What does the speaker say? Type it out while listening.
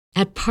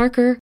At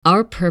Parker,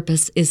 our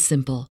purpose is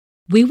simple.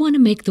 We want to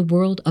make the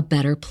world a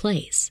better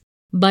place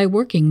by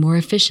working more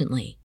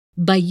efficiently,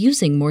 by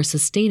using more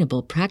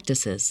sustainable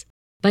practices,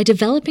 by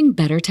developing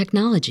better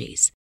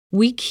technologies.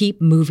 We keep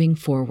moving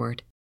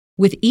forward.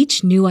 With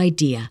each new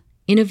idea,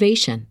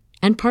 innovation,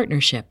 and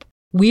partnership,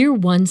 we're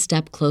one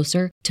step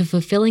closer to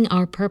fulfilling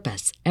our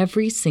purpose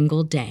every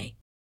single day.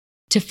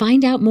 To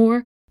find out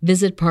more,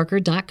 visit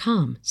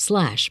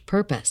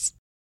parker.com/purpose.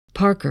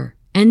 Parker,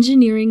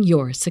 engineering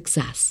your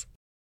success.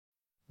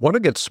 Want to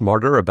get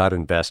smarter about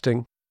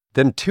investing?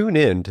 Then tune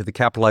in to the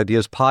Capital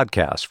Ideas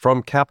podcast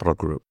from Capital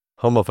Group,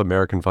 home of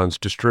American Funds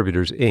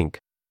Distributors, Inc.,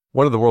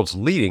 one of the world's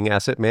leading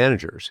asset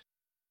managers.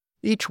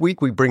 Each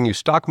week, we bring you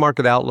stock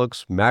market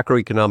outlooks,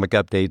 macroeconomic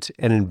updates,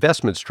 and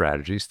investment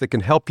strategies that can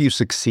help you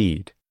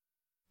succeed.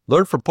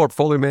 Learn from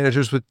portfolio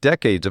managers with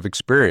decades of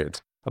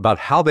experience about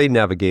how they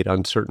navigate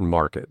uncertain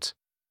markets.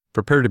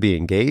 Prepare to be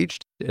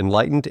engaged,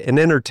 enlightened, and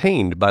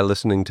entertained by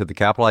listening to the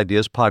Capital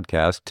Ideas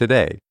podcast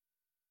today.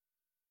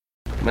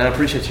 Man, I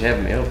appreciate you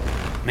having me over.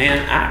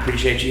 Man, I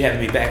appreciate you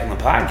having me back on the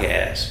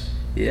podcast.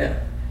 Yeah.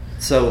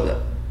 So,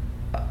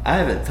 I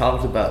haven't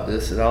talked about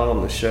this at all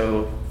on the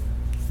show,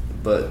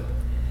 but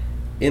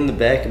in the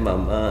back of my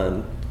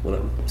mind, when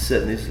I'm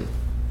setting these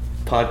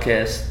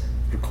podcast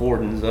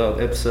recordings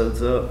up,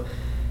 episodes up,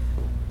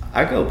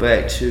 I go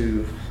back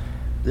to,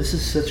 this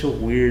is such a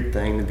weird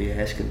thing to be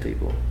asking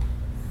people.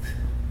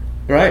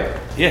 Right?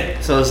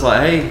 Yeah. So it's like,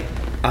 hey,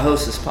 I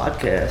host this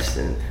podcast,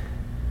 and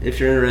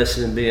if you're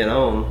interested in being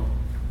on,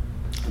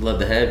 I'd love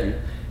to have you.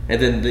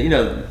 And then,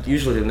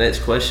 usually the next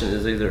question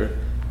is either,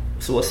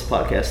 so what's the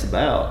podcast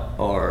about,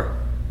 or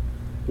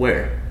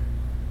where?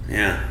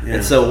 Yeah.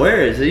 And so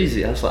where is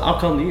easy. I was like, I'll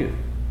come to you.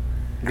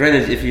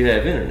 Granted, if you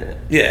have internet.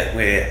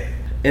 Yeah.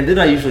 And then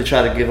I usually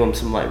try to give them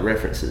some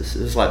references.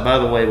 It's like, by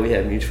the way, we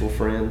have mutual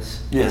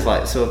friends. Yeah. It's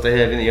like, so if they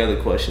have any other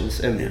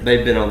questions, and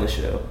they've been on the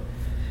show.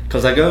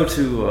 Because I go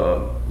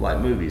to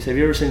movies. Have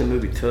you ever seen the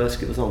movie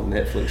Tusk? It was on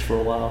Netflix for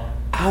a while.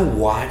 I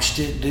watched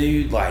it,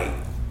 dude, way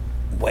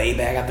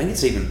back. I think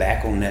it's even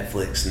back on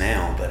Netflix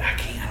now, but I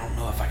don't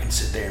know if I can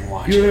sit there and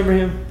watch it. You remember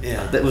him?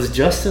 Yeah. That was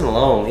Justin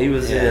Long. He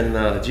was in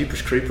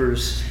Jeepers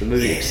Creepers, the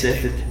movie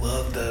Accepted.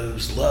 Love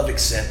those. Love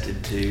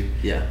Accepted, too.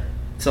 Yeah.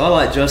 So I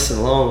like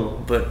Justin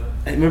Long, but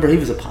I remember he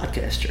was a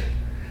podcaster.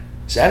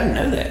 So I didn't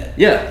know that.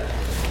 Yeah.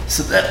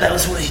 So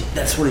that's what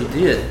he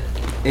did.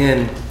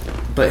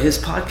 But his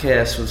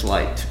podcast was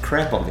to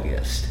crap on the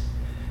guest.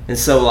 And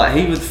so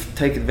he would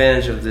take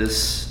advantage of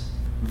this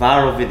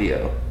viral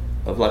video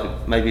of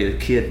maybe a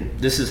kid.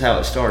 This is how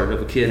it started,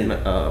 of a kid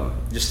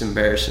just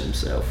embarrassing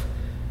himself.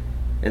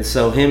 And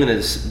so him and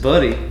his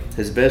buddy,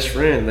 his best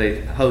friend,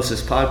 they host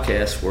this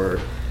podcast where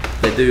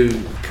they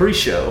do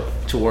pre-show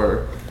to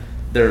where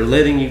they're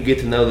letting you get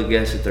to know the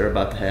guest that they're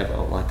about to have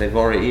on. They've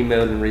already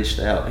emailed and reached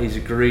out. He's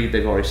agreed.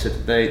 They've already set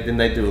the date. Then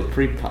they do a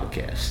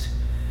pre-podcast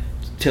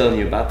telling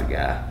you about the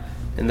guy.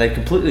 And they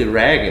completely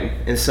rag him.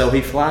 And so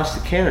he flies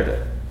to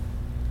Canada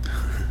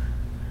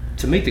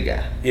to meet the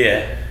guy.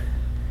 Yeah.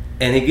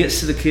 And he gets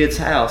to the kid's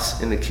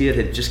house, and the kid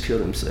had just killed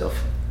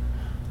himself.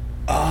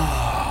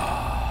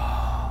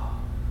 Oh.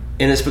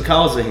 And it's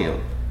because of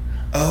him.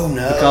 Oh,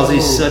 no. Because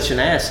he's such an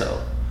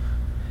asshole.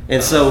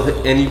 And so,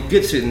 and you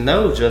get to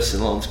know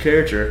Justin Long's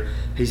character.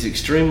 He's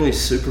extremely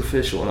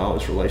superficial in all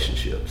his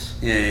relationships.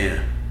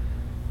 Yeah.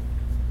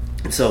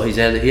 And so he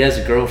has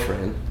a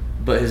girlfriend,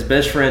 but his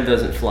best friend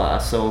doesn't fly.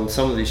 So on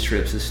some of these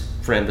trips, his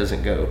friend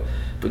doesn't go.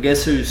 But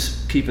guess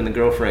who's keeping the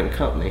girlfriend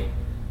company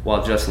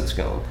while Justin's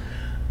gone?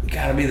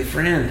 Gotta be the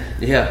friend.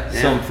 Yeah,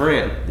 some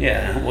friend.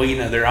 Yeah, well,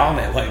 they're all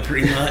that way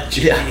pretty much.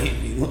 Yeah.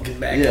 Looking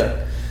back.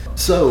 Yeah.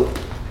 So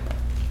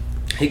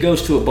he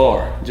goes to a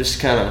bar, just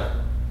kind of,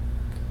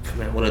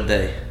 man, what a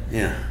day.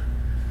 Yeah.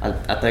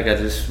 I think I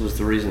just was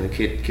the reason the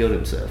kid killed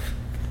himself.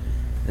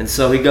 And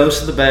so he goes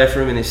to the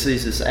bathroom and he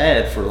sees this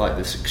ad for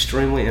this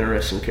extremely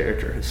interesting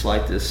character. It's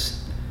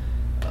this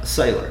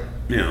sailor.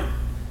 Yeah.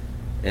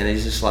 And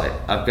he's just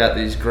I've got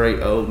these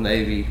great old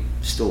Navy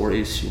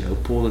stories,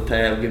 pull the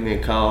tab, give me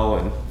a call,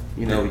 and,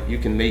 you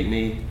can meet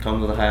me,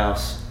 come to the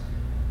house.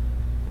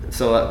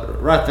 So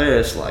right there,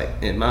 it's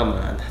in my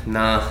mind,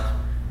 nah,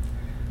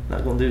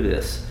 not going to do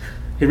this.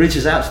 He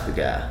reaches out to the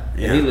guy,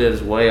 and he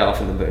lives way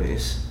off in the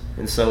boonies.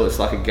 And so it's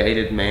a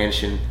gated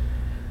mansion,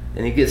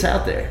 and he gets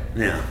out there.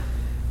 Yeah.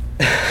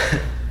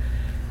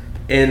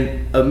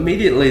 And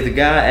immediately the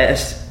guy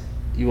asks,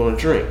 you want a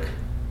drink?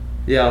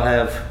 Yeah, I'll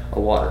have a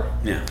water.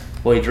 Yeah.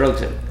 Well, he drugs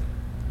him.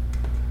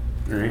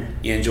 All right.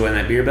 You enjoying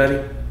that beer,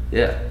 buddy?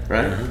 Yeah,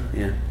 right? Uh-huh.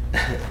 Yeah.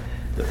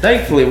 But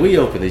thankfully, we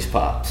opened these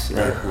pops.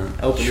 Right?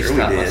 I opened Sure this we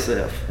top did.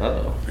 myself.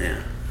 Uh-oh.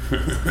 Yeah.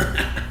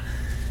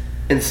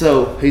 And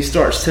so he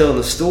starts telling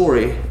the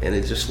story, and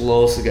it just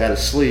lulls the guy to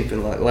sleep.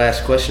 And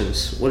last question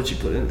is, what did you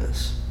put in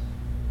this?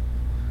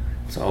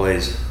 It's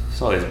always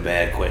a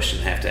bad question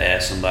to have to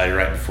ask somebody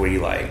right before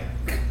you And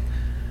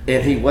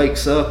he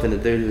wakes up, and the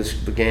dude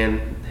just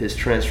began his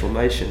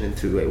transformation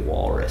into a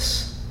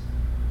walrus.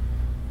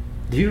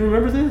 Do you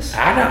remember this?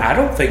 I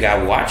don't think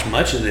I watched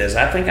much of this.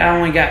 I think I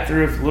only got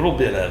through a little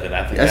bit of it.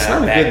 I think that's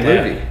not a good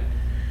movie.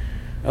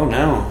 Oh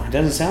no, it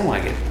doesn't sound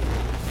like it.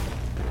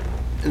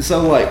 And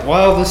so, like,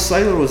 while this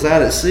sailor was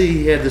out at sea,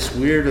 he had this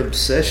weird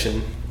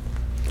obsession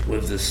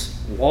with this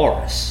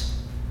walrus.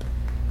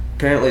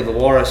 Apparently, the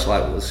walrus,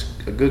 like, was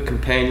a good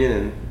companion,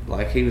 and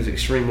like he was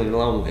extremely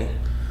lonely.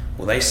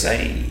 Well, they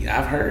say,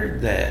 I've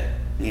heard that,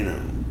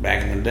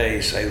 back in the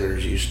day,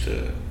 sailors used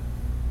to,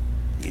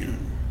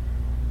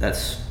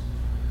 That's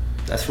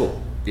what,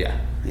 yeah.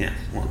 Yeah.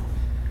 Well,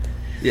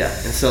 yeah,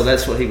 and so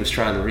that's what he was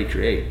trying to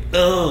recreate.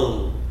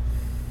 oh,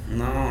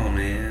 no,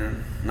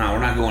 man. No, we're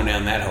not going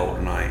down that hole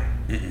tonight.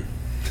 Mm-mm.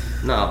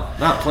 No,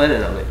 not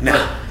planning on it. No.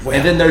 Well,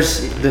 And then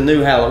there's the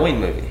new Halloween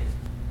movie.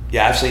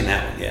 yeah, I've seen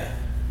that one, yeah.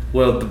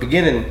 Well, the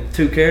beginning,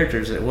 two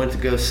characters that went to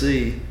go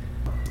see,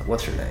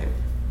 what's her name?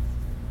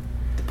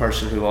 The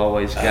person who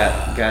always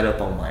got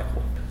up on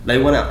Michael.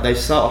 They went out, they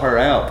sought her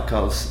out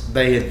because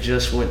they had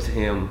just went to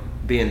him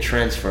being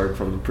transferred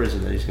from the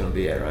prison that he's going to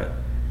be at, right?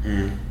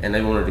 Mm. And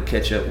they wanted to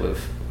catch up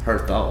with her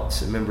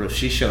thoughts. And remember, if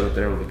she showed up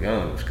there with a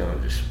gun, it was going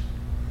to just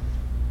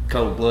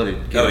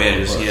cold-blooded. Oh,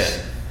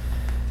 yeah.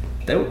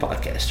 They were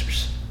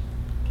podcasters.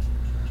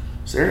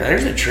 So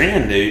there's a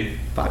trend, dude.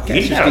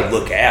 Podcasters You gotta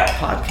look out.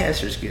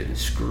 Podcasters getting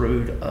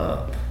screwed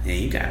up. Yeah,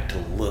 you got to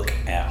look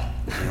out.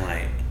 And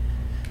like,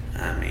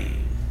 I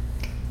mean,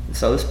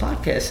 So this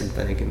podcasting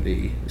thing can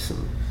be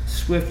some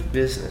swift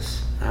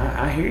business.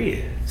 I hear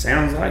you.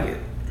 Sounds like it.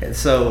 And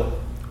so,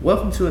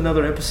 welcome to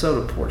another episode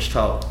of Porch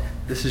Talk.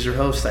 This is your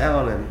host,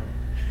 Alan, and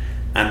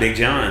I'm Big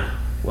John.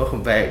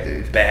 welcome back,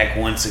 dude. Back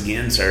once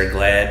again, sir.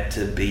 Glad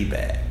to be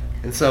back.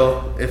 And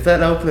so, if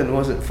that opening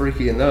wasn't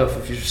freaky enough,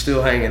 if you're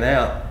still hanging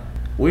out,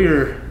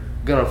 we're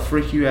going to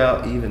freak you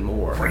out even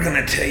more. We're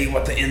going to tell you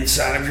what the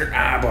inside of your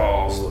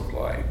eyeballs look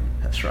like.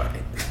 That's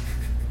right.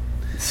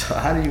 So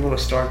how do you want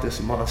to start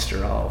this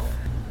monster off?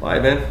 All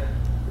right, man.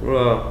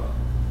 We're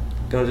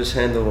going to just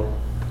handle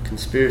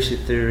conspiracy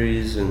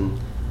theories and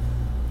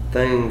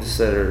things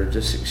that are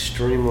just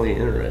extremely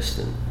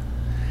interesting.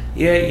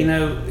 Yeah,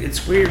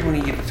 it's weird when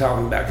you get to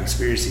talking about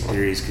conspiracy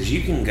theories because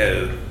you can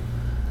go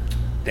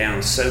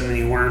down so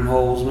many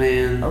wormholes,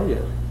 man. Oh,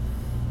 yeah.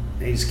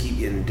 They just keep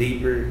getting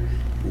deeper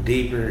and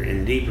deeper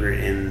and deeper.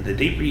 And the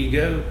deeper you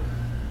go,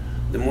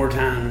 the more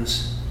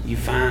times you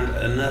find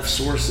enough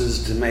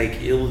sources to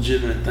make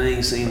illegitimate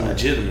things seem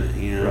legitimate,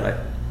 Right.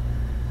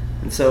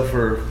 And so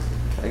for,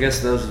 I guess,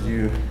 those of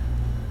you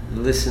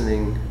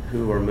listening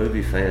who are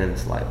movie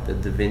fans, like the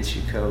Da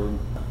Vinci Code,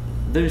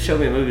 dude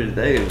showed me a movie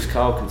today. It was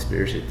called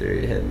Conspiracy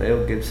Theory. It had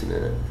Mel Gibson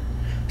in it.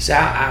 So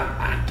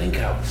I think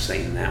I've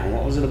seen that one.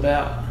 What was it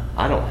about?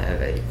 I don't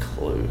have a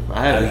clue.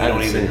 I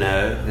don't even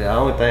know. The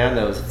only thing I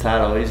know is the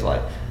title. He's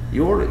like,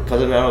 you ordered,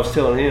 because I was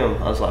telling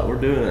him, I was like,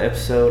 we're doing an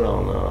episode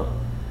on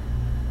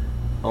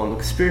the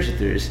conspiracy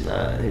theories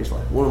tonight. And he's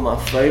like, one of my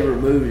favorite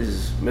movies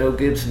is a Mel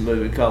Gibson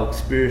movie called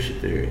Conspiracy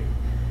Theory.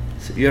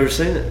 So, you ever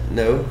seen it?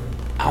 No.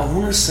 I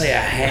want to say I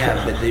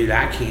have, but dude,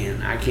 I can't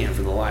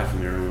for the life of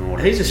me remember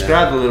what He it's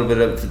described about. a little bit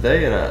of it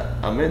today, and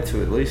I meant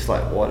to at least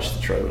like watch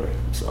the trailer.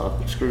 So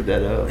I screwed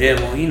that up. Yeah,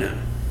 well,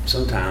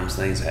 sometimes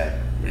things happen.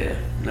 Yeah,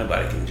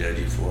 nobody can judge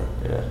you for it.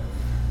 Yeah.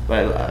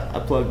 But I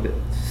plugged it.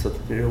 So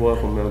you're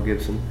welcome, Mel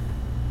Gibson.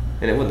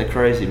 And it wasn't the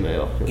crazy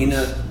Mel. It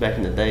was back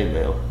in the day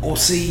Mel. Well,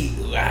 see,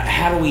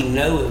 how do we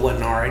know it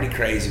wasn't already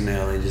crazy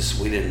Mel?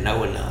 We didn't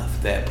know enough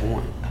at that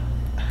point.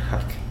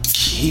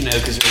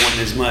 Because there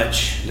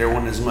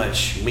wasn't as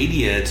much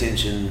media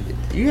attention.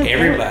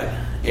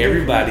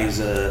 Everybody's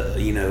a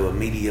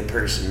media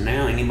person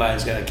now.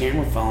 Anybody's got a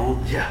camera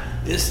phone. Yeah.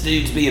 This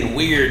dude's being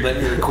weird. Let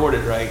me record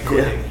it right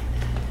quick. Yeah.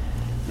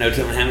 No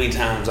telling how many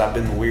times I've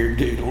been the weird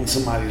dude on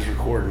somebody's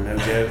recording. No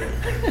joke.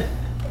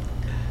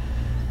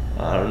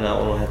 I don't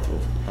want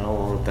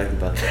to think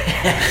about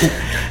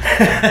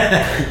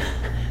that.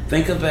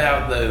 Think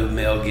about, though,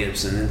 Mel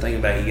Gibson, and think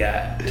about you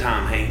got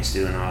Tom Hanks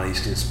doing all these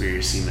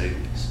conspiracy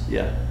movies.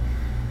 Yeah.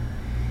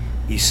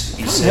 You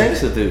Tom said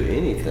Hanks will do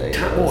anything.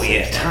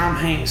 Tom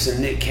Hanks and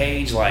Nick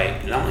Cage,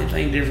 like, the only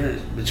thing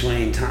different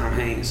between Tom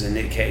Hanks and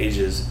Nick Cage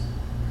is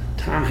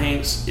Tom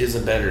Hanks is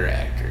a better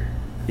actor.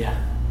 Yeah.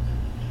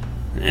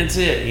 And that's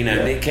it.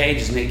 Nick Cage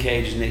is Nick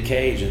Cage is Nick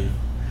Cage. And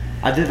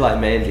I did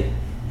like Mandy.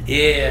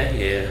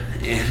 Yeah.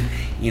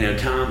 And,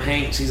 Tom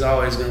Hanks, he's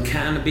always going to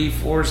kind of be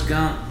Forrest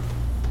Gump.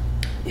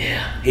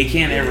 Yeah. He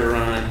can't ever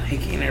run. He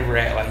can't ever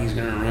act like he's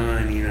going to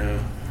run,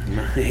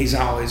 He's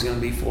always going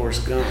to be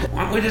Forrest Gump.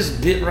 Why don't we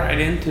just dip right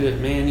into it,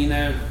 man?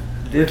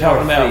 We were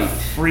talking about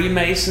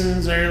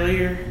Freemasons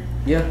earlier.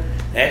 Yeah.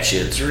 That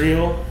shit's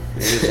real.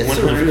 It is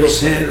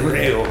 100%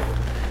 real.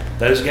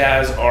 Those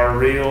guys are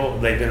real.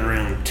 They've been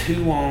around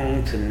too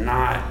long to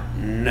not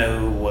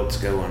know what's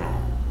going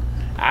on.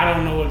 I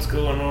don't know what's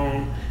going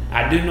on.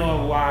 I do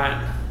know a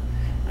lot.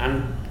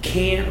 I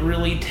can't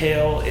really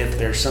tell if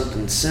there's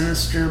something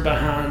sinister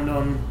behind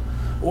them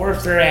or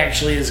if they're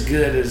actually as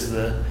good as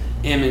the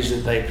image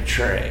that they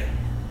portray.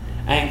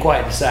 I ain't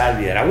quite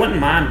decided yet. I wouldn't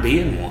mind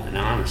being one,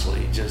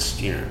 honestly. Just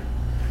see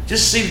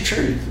the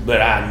truth.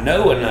 But I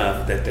know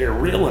enough that they're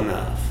real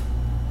enough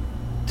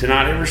to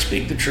not ever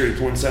speak the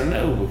truth once I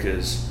know,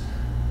 because,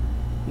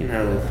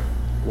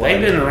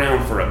 They've been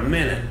around for a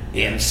minute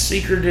and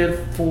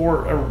secretive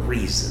for a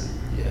reason.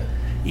 Yeah.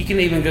 You can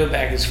even go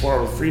back as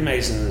far with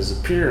Freemasons as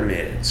a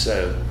pyramid.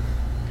 So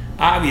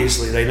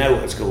obviously they know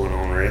what's going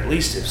on, or at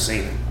least have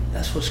seen it.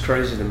 That's what's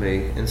crazy to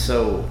me. And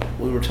so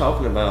we were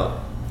talking about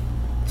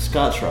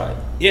Scott's Rite.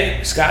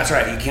 Yeah, Scott's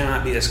Rite. You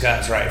cannot be a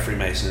Scott's Rite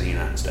Freemason in the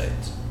United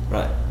States.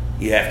 Right.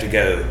 You have to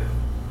go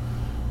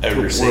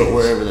overseas.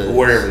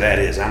 Wherever that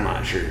is. I'm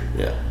not sure.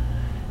 Yeah.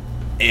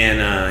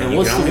 And you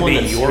what's can the one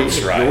only be that's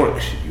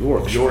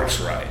York's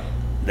Rite.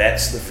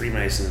 That's the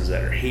Freemasons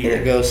that are here.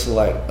 And it goes to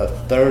like a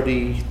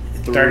 30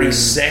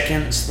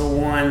 seconds, the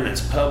one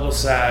that's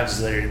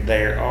publicized.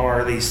 There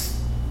are these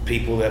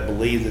people that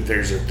believe that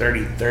there's a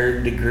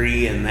 33rd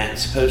degree, and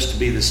that's supposed to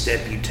be the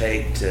step you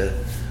take to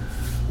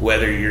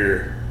whether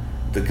you're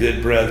the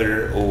good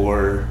brother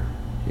or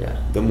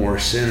the more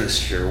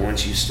sinister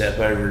once you step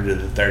over to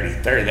the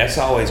 33rd. That's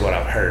always what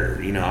I've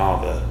heard,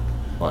 all the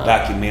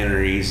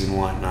documentaries and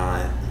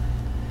whatnot.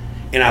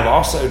 And I've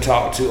also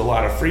talked to a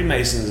lot of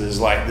Freemasons. Is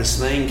like, this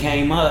thing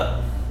came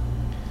up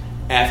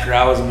after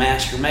I was a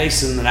Master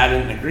Mason that I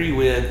didn't agree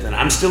with, and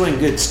I'm still in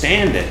good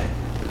standing,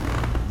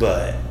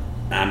 but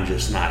I'm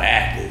just not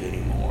active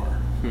anymore.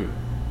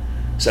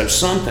 So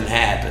something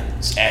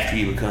happens after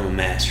you become a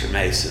Master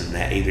Mason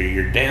that either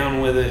you're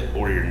down with it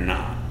or you're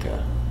not.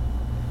 Okay.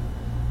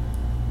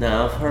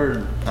 Now I've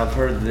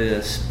heard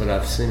this, but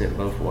I've seen it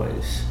both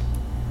ways,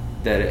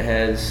 that it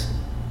has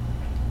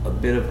a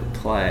bit of a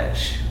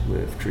clash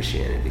with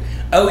Christianity.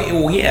 Oh,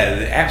 well,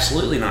 yeah,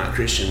 absolutely not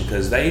Christian,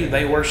 because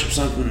they worship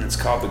something that's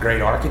called the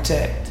Great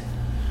Architect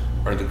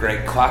or the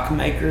Great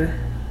Clockmaker.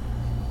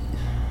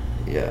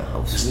 Yeah,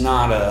 it's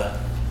not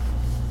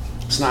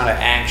It's God,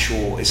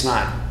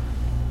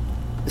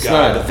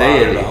 not the Father,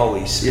 deity. the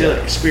Holy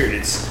Spirit.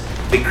 It's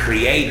the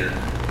Creator.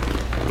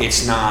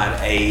 It's not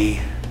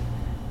a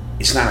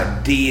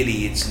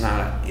deity. It's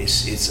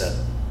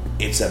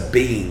a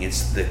being.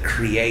 It's the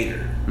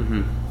Creator.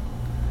 Mm-hmm.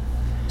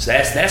 So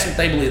that's what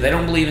they believe. They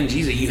don't believe in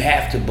Jesus. You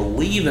have to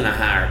believe in a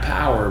higher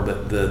power,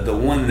 but the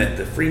one that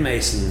the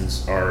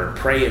Freemasons are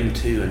praying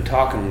to and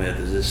talking with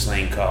is this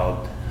thing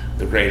called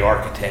the Great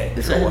Architect.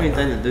 Does that have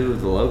anything to do with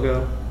the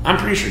logo? I'm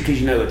pretty sure,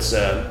 because it's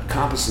a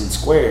compass and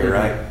square, Mm-hmm.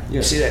 right? Yeah.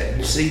 You see that?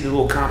 You see the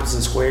little compass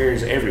and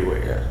squares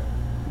everywhere.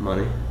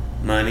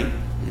 Money's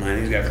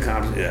got the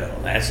compass. Yeah,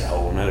 well, that's a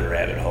whole nother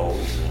rabbit hole.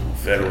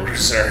 Federal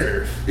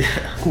Reserve.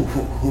 Yeah.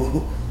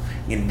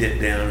 You can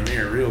dip down in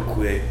there real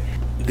quick.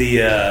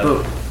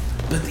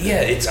 But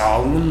it's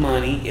all in the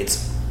money.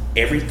 It's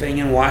everything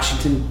in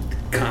Washington.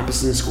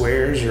 Compass and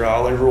squares are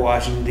all over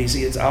Washington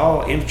D.C. It's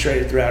all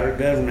infiltrated throughout our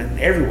government and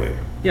everywhere.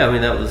 Yeah, I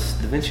mean, that was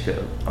Da Vinci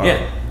Code.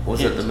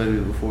 Was it the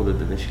movie before the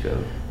Da Vinci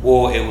Code?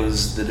 Well, it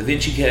was the Da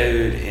Vinci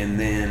Code and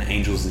then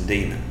Angels and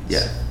Demons.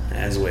 Yeah.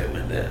 That's the way it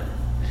went down.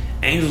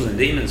 Angels and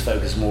Demons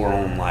focus more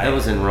on that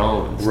was in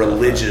Rome.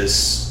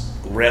 Religious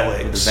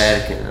relics. With the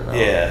Vatican and all.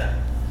 Yeah.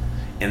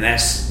 And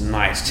that's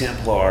Knights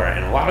Templar.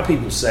 And a lot of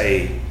people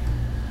say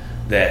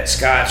that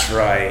Scott's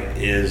Rite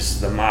is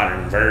the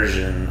modern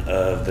version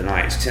of the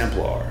Knights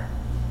Templar.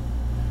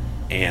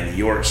 And the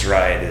York's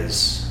Rite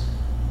is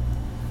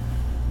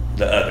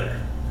the other.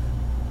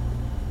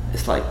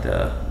 It's like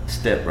the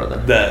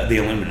stepbrother. The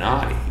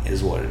Illuminati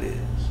is what it is.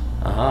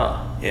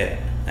 Aha. Yeah.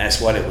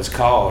 That's what it was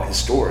called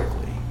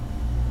historically.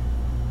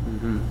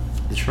 Mm-hmm.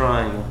 The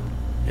triangle.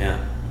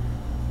 Yeah.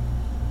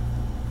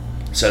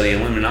 So the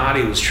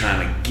Illuminati was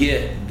trying to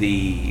get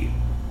the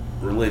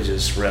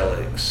religious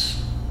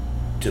relics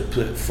to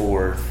put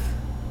forth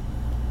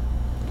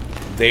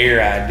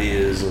their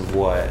ideas of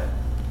what.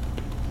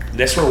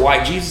 That's where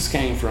White Jesus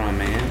came from,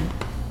 man.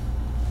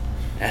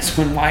 That's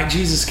when White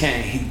Jesus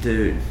came.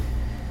 Dude,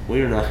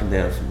 we are knocking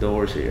down some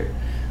doors here.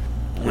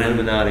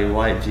 Illuminati,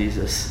 White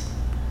Jesus.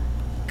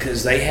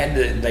 Because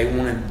they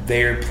wanted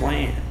their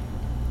plan.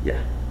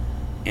 Yeah.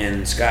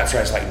 And Scott's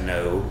Rite's like,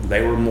 no,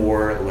 they were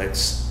more,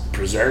 let's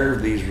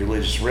preserve these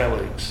religious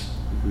relics.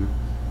 Mm-hmm.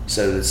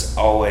 So it's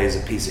always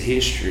a piece of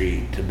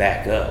history to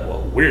back up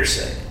what we're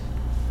saying.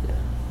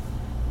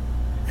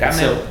 Yeah.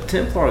 So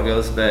Templar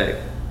goes back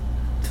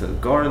to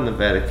guarding the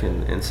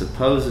Vatican and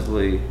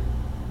supposedly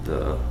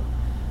the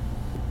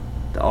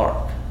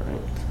Ark,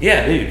 right?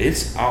 Yeah, dude,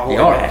 it's all the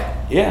Ark. Ark.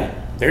 Yeah,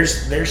 they're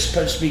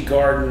supposed to be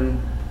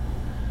guarding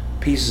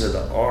pieces of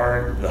the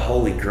Ark, the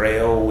Holy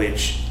Grail,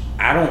 which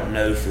I don't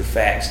know for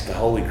facts that the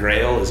Holy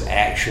Grail is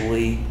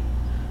actually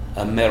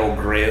a metal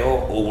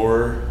grail,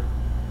 or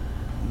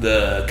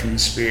the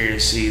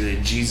conspiracy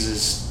that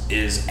Jesus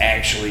is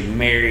actually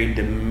married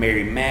to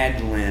Mary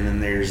Magdalene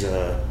and there's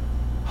a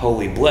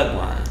holy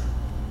bloodline.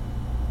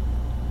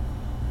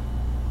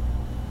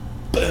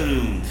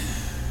 Boom.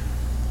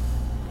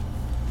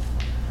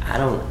 I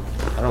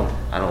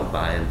don't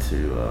buy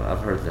into. I've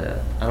heard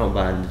that. I don't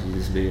buy into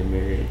Jesus being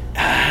married.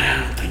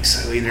 I don't think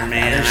so either,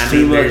 man.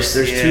 There's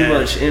too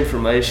much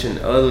information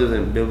other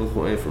than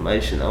biblical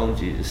information on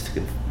Jesus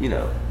to,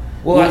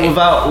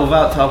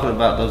 without talking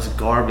about those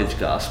garbage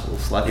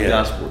gospels like the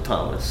Gospel of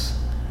Thomas.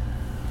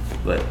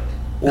 But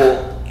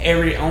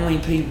only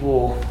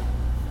people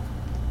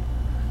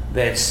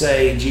that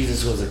say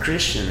Jesus was a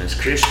Christian as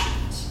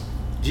Christians.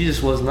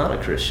 Jesus was not a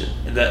Christian.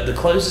 The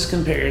closest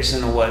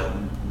comparison to what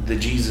the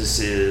Jesus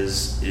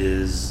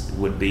is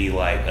would be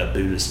like a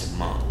Buddhist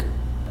monk.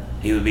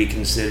 He would be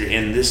considered,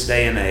 in this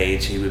day and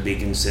age, he would be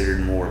considered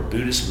more a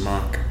Buddhist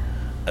monk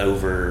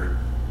over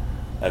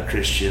a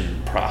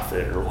Christian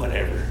prophet or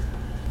whatever.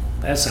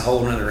 That's a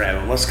whole nother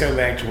rabbit. Let's go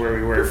back to where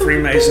we were.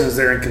 Freemasons,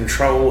 they're in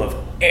control of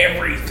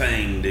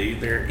everything, dude.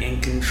 They're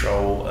in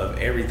control of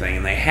everything,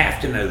 and they have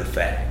to know the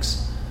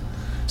facts.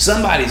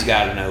 Somebody's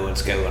got to know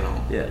what's going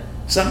on. Yeah.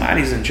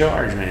 Somebody's in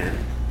charge, man.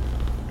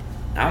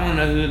 I want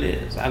to know who it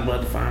is. I'd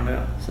love to find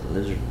out. It's a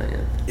lizard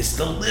man. It's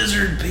the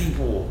lizard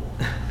people.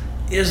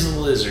 It's the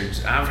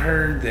lizards. I've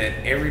heard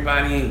that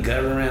everybody in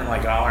government,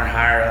 like all our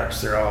higher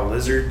ups, they're all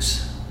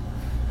lizards.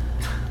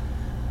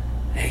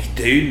 Hey,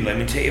 dude, let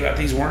me tell you about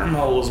these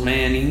wormholes,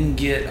 man. You can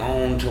get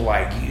on to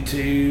like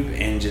YouTube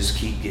and just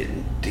keep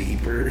getting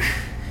deeper.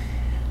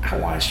 I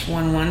watched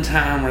one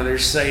time where they're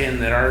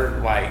saying that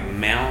our like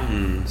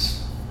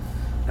mountains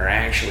are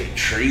actually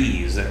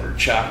trees that were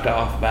chopped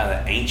off by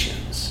the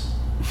ancients.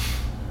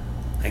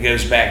 It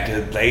goes back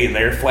to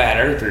they're flat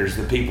earthers,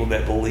 the people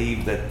that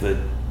believe that the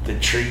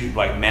tree,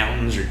 like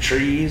mountains are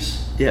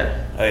trees.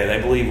 Yeah. Oh yeah,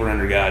 they believe we're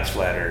under God's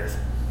flat earth.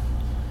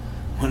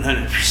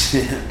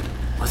 100%.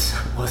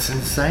 What's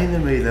insane to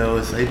me though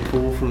is they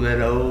pull from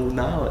that old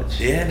knowledge.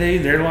 Yeah,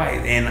 dude, they're like,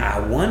 and I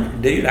wonder,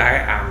 dude,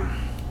 I'm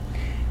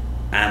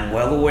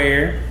well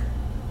aware,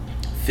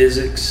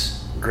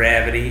 physics,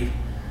 gravity,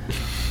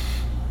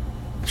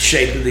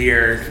 shape of the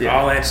earth,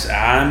 all that's,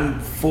 I'm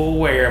full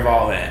aware of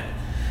all that.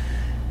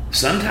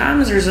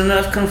 Sometimes there's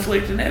enough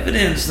conflicting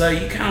evidence, though.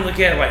 You kind of look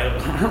at it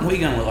like, aren't we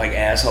going to look like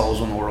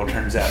assholes when the world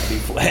turns out to be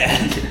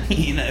flat?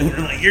 You know, we're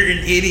like, you're an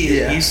idiot.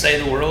 Yeah. You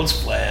say the world's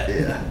flat.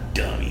 Yeah.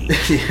 Dummy.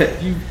 Yeah,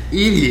 you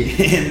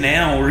idiot. And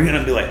now we're going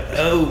to be like,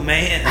 oh,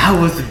 man. I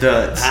was the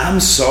dunce. I'm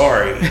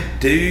sorry.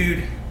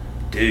 Dude,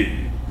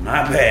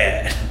 my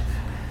bad.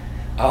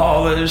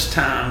 All those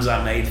times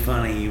I made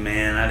fun of you,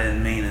 man, I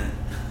didn't mean it.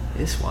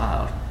 It's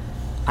wild.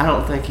 I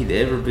don't think he'd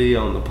ever be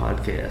on the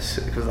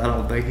podcast because I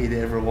don't think he'd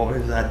ever want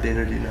his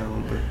identity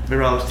known. But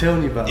remember, I was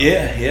telling you about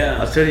Yeah.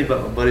 I was telling you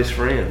about my buddy's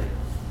friend.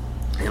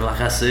 And like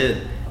I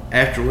said,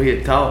 after we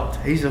had talked,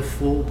 he's a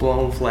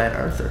full-blown flat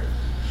earther.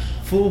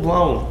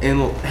 Full-blown.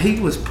 And he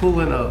was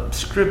pulling up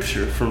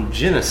scripture from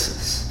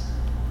Genesis,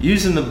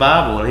 using the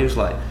Bible, and he was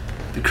like,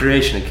 the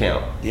creation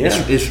account. Yeah.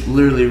 It's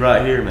literally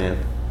right here, man.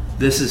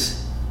 This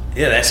is...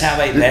 Yeah, that's how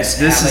they.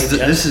 This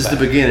is the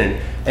beginning,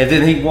 and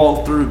then he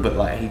walked through, but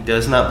like he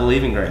does not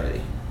believe in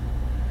gravity.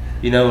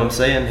 You know what I'm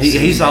saying?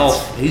 He's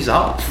off. He's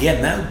off.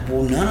 Yeah, no.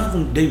 Well, none of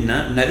them do.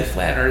 No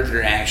flat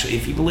earther actually.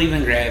 If you believe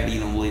in gravity,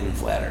 you don't believe in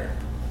flat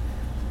earth.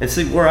 And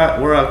see where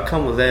I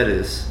come with that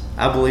is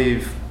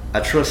I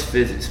trust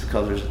physics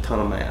because there's a ton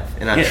of math,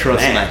 and I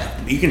trust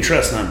math. You can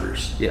trust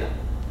numbers. Yeah.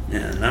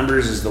 Yeah,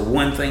 numbers is the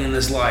one thing in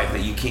this life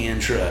that you can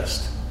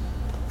trust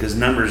because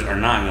numbers are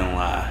not going to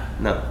lie.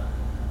 No.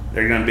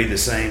 They're going to be the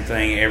same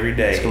thing every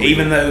day.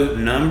 Even though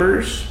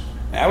numbers,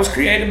 that was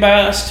created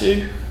by us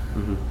too.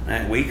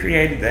 Mm-hmm. We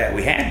created that.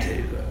 We had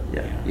to.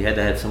 Yeah. You had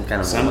to have some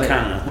kind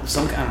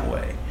of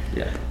way.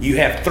 Yeah. You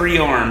have 3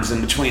 arms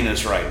in between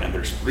us right now.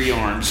 There's 3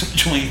 arms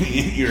between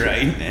you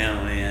right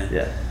now, man.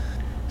 Yeah.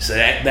 So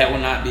that would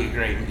not be a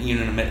great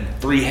unit.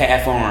 3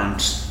 half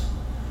arms.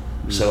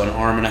 Mm-hmm. So an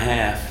arm and a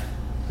half.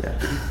 Yeah.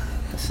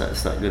 It's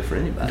not good for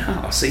anybody.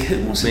 No, see,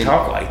 who wants to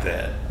talk like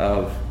that?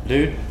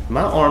 Dude,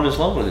 my arm is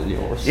longer than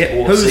yours. Yeah,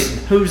 well,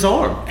 whose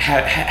arm?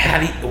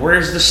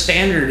 Where's the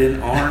standard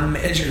in arm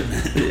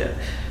measurement? Yeah.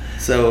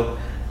 So,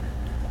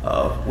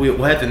 we'll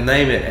have to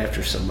name it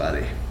after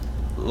somebody.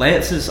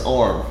 Lance's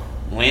arm.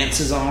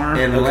 Lance's arm?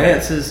 And okay.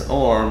 Lance's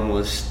arm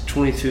was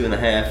 22 and a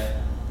half.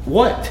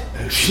 What?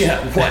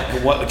 Yeah,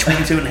 what?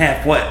 22 and a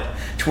half what?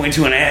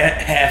 22 and a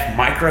half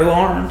micro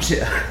arms?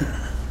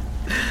 Yeah.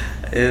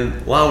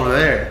 And while we're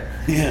there,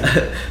 yeah.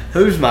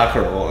 Who's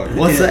micro arm?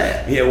 What's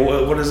that? Yeah,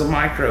 what is a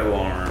micro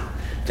arm?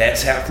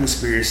 That's how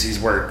conspiracies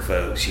work,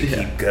 folks. You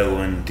keep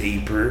going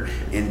deeper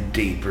and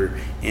deeper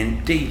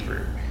and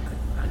deeper.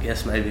 I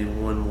guess maybe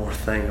one more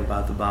thing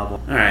about the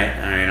Bible. All right,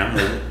 I'm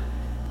with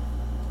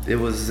it. It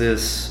was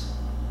this.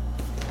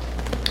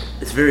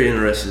 It's very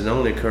interesting. It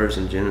only occurs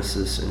in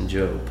Genesis and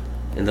Job,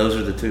 and those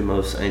are the 2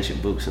 most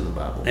ancient books in the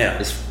Bible. Yeah.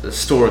 It's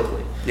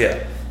historically.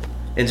 Yeah.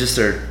 And just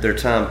their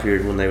time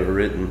period when they were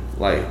written.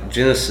 Like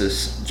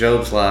Genesis,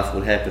 Job's life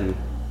would happen,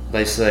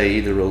 they say,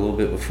 either a little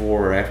bit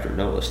before or after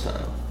Noah's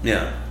time.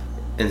 Yeah.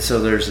 And so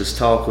there's this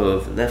talk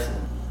of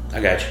Nephilim. I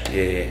got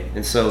you. Yeah.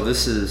 And so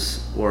this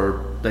is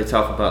where they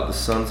talk about the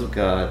sons of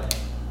God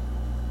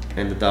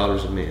and the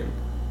daughters of men.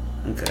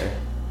 Okay.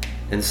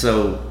 And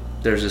so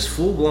there's this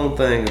full-blown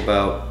thing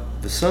about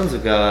the sons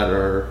of God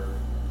are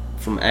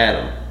from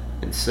Adam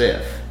and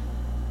Seth.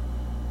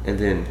 And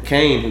then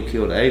Cain, who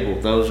killed Abel,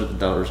 those are the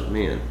daughters of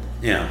men.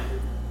 Yeah.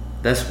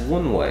 That's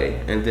one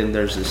way. And then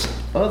there's this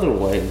other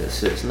way that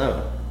says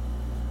no.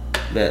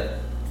 That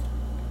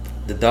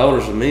the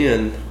daughters of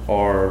men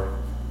are,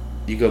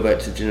 you go back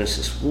to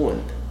Genesis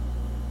 1,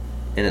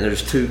 and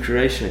there's 2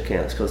 creation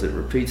accounts because it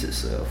repeats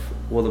itself.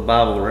 Well, the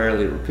Bible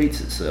rarely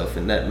repeats itself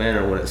in that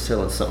manner when it's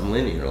telling something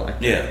linear like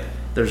that. Yeah.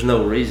 There's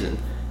no reason.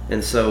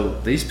 And so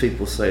these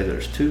people say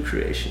there's 2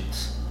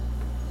 creations.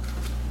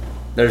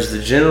 There's the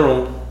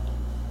general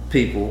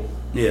people,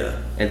 Yeah.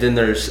 and then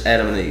there's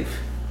Adam and Eve.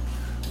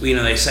 Well, you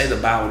know, they say the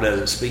Bible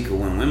doesn't speak of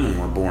when women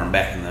were born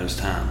back in those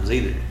times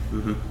either.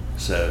 Mm-hmm.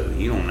 So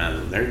you don't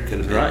know. There could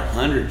have been Right.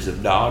 hundreds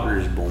of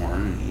daughters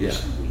born. You Yeah.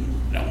 just- you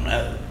don't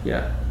know.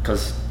 Yeah,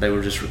 because they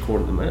were just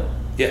recorded the mail.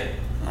 Yeah.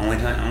 Only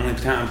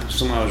time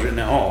somebody was written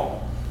down,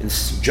 oh, And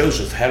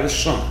Joseph had a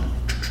son.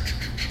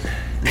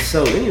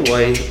 so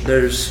anyway,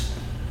 there's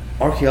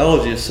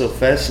archaeology is so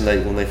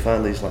fascinating when they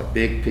find these like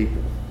big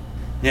people.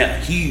 Yeah,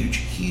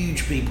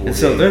 huge people. And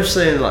so dude. they're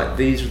saying like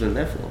these are the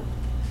Nephilim.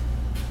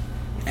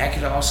 That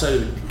could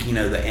also, you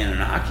know, the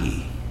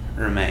Anunnaki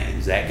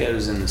remains. That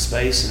goes into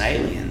space and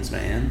aliens,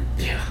 man.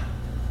 Yeah.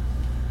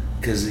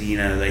 Because, you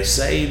know, they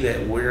say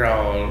that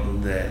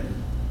that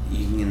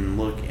you can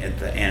look at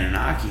the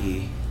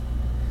Anunnaki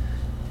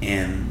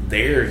and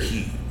they're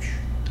huge.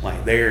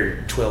 Like,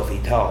 they're 12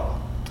 feet tall.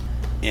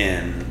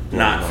 And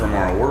not from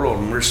our world.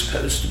 And we're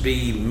supposed to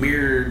be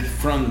mirrored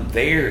from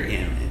their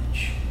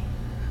image.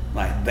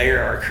 Like,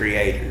 they're our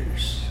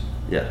creators.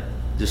 Yeah.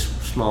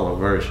 Just smaller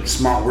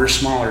versions. We're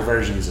smaller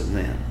versions of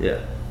them. Yeah.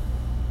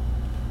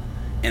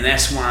 And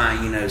that's why,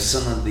 you know,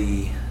 some of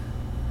the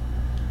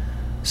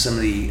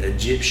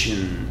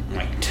Egyptian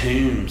like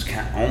tombs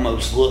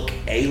almost look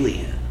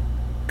alien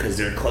because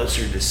they're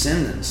closer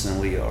descendants than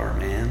we are,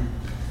 man.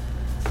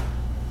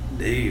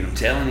 Dude, I'm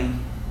telling you.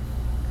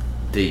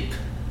 Deep.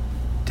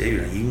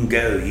 Dude, you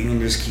can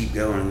just keep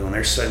going.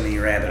 There's so many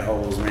rabbit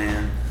holes,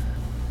 man.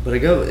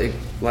 But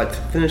like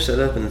to finish that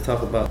up and to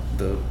talk about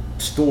the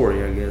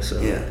story, I guess,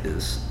 of it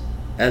is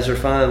as they're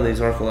finding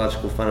these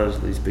archaeological findings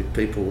of these big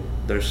people,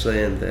 they're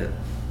saying that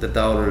the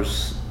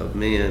daughters of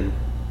men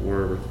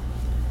were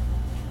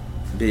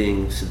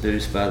being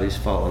seduced by these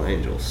fallen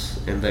angels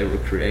and they were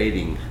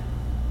creating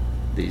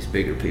these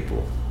bigger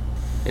people.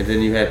 And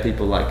then you had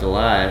people like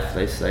Goliath,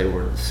 they say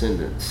were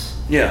descendants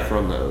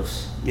from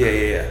those.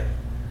 Yeah.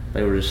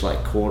 They were just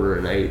like quarter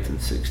and eighth and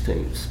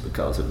 16ths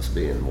because it was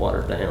being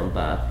watered down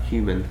by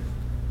human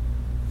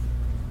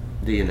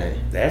DNA.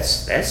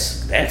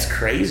 That's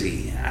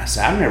crazy.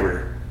 I've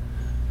never.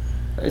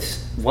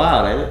 It's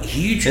wild, ain't it?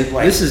 Huge. And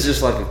like, this is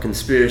just like a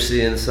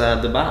conspiracy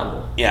inside the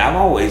Bible. Yeah, I've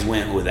always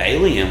went with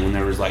alien when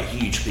there was like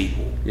huge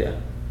people. Yeah.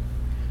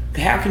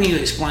 How can you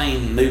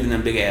explain moving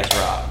them big ass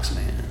rocks,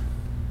 man?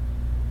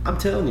 I'm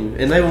telling you.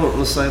 And they want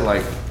to say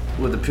like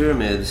with the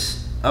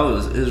pyramids, it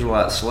was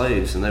Israelite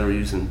slaves and they were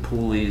using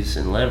pulleys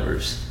and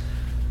levers.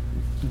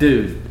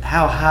 Dude,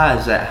 how high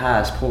is that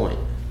highest point?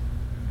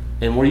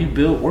 And where you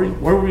built, where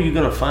were you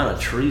going to find a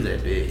tree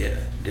that big? Yeah,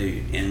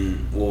 dude.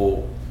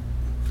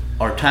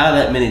 Or tie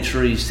that many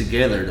trees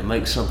together to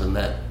make something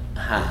that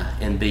high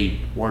and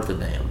be worth a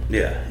damn.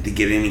 Yeah, to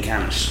get any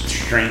kind of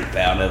strength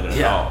out of it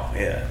at all.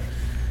 Yeah.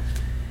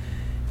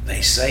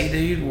 They say,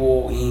 dude,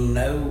 well, you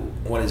know,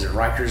 what is it,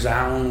 Rikers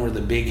Island, where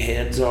the big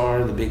heads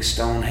are, the big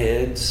stone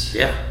heads?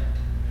 Yeah.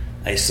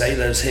 They say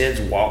those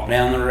heads walk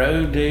down the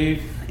road,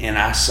 dude. And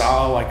I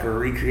saw like a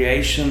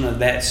recreation of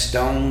that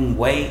stone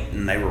weight,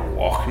 and they were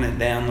walking it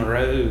down the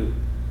road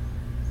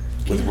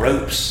with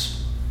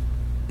ropes.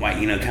 Like,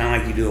 you know, kind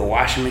of like you do a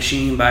washing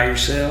machine by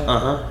yourself.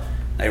 Uh-huh.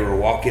 They were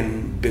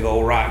walking big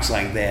old rocks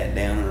like that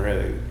down the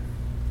road.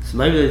 So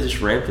maybe they just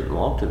ramped it and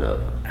walked it up.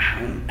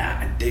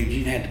 Dude,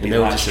 you'd have to be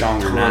a lot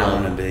stronger than I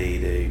want to be,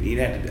 dude. You'd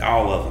have to be,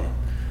 all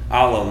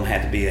of them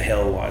had to be a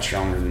hell of a lot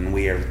stronger than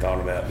we ever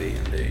thought about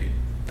being, dude.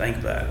 Think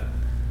about it.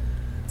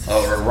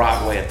 Over a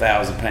rock weigh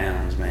 1,000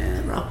 pounds,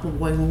 man. The rock would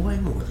weigh way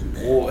more than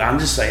that. Well, I'm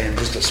just saying,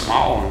 just a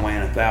small one weighing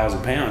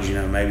 1,000 pounds, you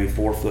know, maybe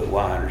 4 foot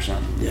wide or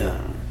something. Yeah. You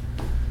know?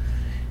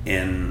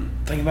 And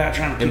think about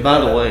trying to keep And by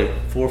the up. way,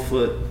 4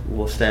 foot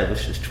will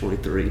establish as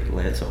 23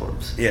 lance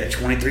arms. Yeah,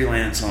 23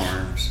 lance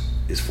arms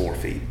is 4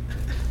 feet.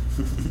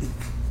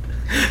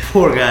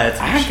 Poor guy.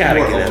 I gotta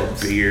get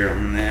a beer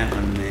on that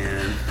one,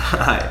 man.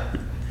 Alright.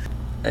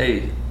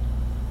 Hey,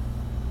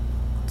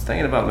 I was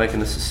thinking about making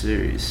this a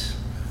series.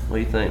 What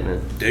do you think,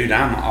 man? Dude,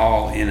 I'm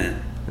all in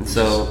it. And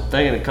so,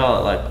 thinking to call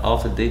it like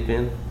Off the Deep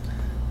End.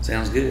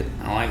 Sounds good.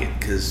 I like it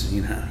because,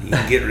 you know, you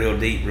can get real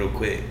deep real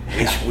quick.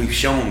 We've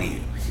shown you.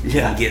 You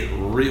can get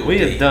real We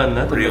deep. have done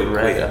nothing real but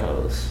quick. rabbit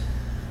holes.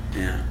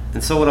 Yeah.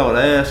 And so what I would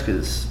ask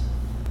is,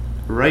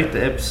 rate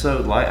the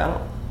episode like,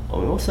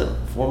 what's that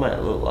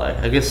format look like?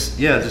 I guess,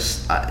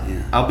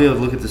 I'll be able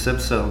to look at this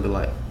episode and be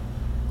like,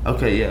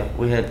 okay, yeah,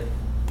 we had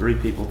 3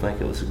 people think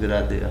it was a good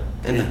idea.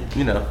 And,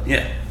 you know.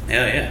 Yeah.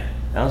 Hell yeah.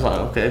 I was like,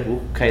 okay,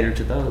 we'll cater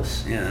to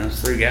those. Yeah,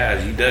 those 3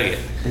 guys, you dug it.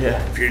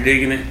 Yeah. If you're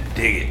digging it,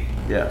 dig it.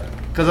 Yeah.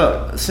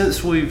 Because since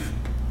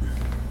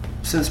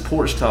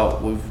Porch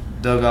Talk, we've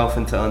dug off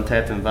into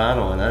Untapped and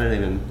Vinyl, and I didn't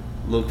even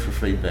look for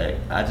feedback.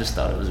 I just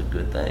thought it was a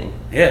good thing.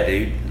 Yeah,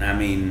 dude. I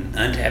mean,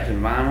 Untapped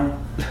and Vinyl,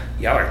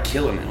 y'all are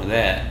killing it with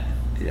that.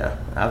 Yeah,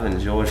 I've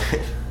enjoyed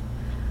it.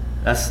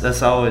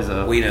 That's always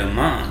a... We know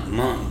Monk,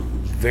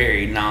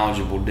 very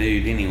knowledgeable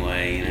dude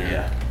anyway, you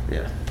know.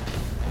 Yeah.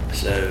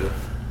 So,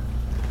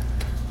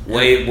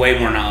 way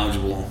more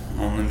knowledgeable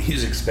on the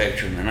music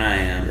spectrum than I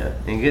am. Yeah.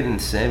 And getting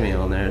Sammy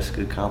on there is a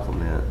good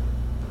compliment.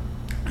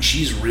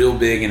 She's real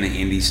big into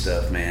indie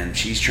stuff, man.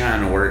 She's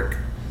trying to work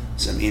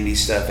some indie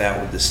stuff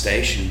out with the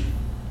station.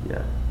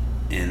 Yeah.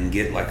 And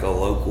get like a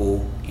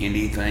local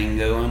indie thing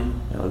going.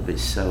 That would be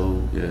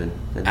so good.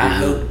 I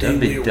hope,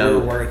 dude, we're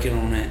working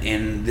on it.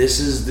 And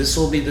this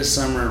will be the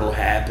summer it'll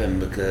happen,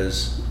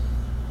 because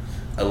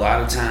a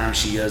lot of times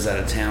she goes out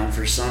of town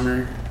for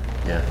summer.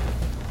 Yeah.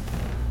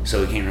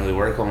 So we can't really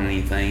work on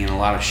anything, and a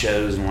lot of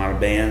shows and a lot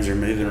of bands are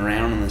moving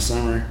around in the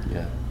summer.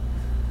 Yeah.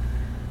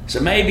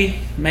 So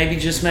maybe,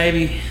 just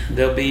maybe,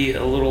 there'll be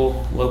a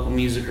little local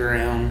music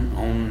around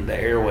on the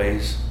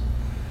airways.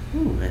 Ooh,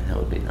 man, that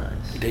would be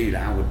nice. Dude,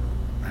 I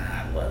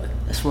love it.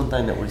 That's one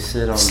thing that we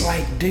sit on. It's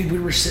like, dude, we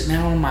were sitting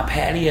out on my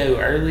patio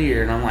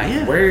earlier, and I'm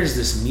like, where is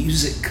this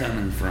music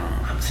coming from?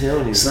 I'm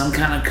telling you. Some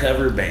kind of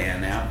cover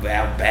band out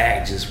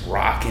back just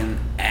rocking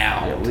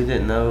out. Yeah, we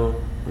didn't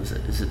know. Is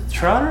it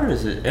Trotter?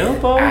 Is it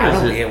Elbow?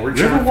 We're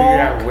trying to figure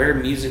out where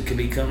music could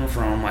be coming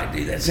from. I'm like,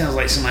 dude, that sounds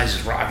like somebody's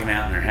just rocking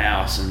out in their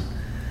house.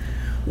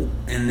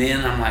 And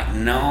then I'm like,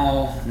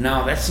 no,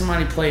 that's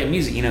somebody playing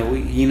music. We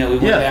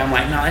went down. I'm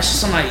like, no, that's just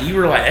somebody. You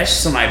were like, that's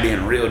just somebody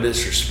being real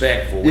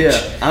disrespectful. Which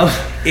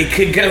it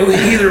could go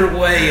either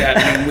way.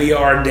 I mean, we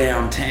are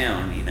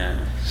downtown,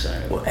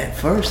 So. Well, at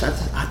first I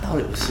thought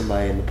it was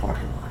somebody in the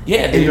parking lot.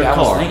 Yeah, dude, in your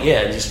car.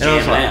 Just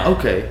jamming out.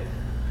 Okay.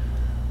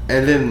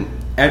 And then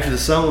after the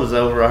song was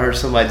over, I heard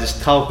somebody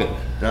just talking,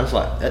 and I was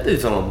like, that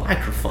dude's on a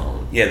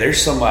microphone. Yeah,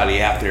 there's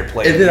somebody out there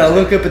playing. And then I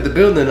look up at the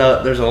building,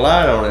 and there's a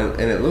light on it,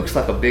 and it looks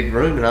like a big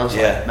room, and I was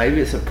like,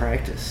 maybe it's a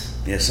practice.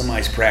 Yeah,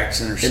 somebody's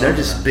practicing or something. And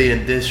they're just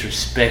being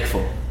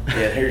disrespectful.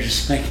 Yeah, they're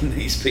just making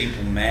these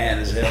people mad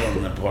as hell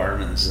in the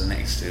apartments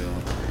next to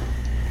them.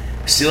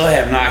 Still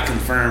have not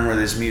confirmed where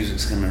this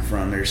music's coming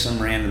from. There's some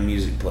random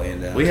music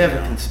playing down. We have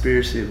a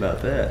conspiracy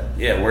about that.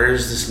 Yeah, where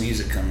is this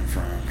music coming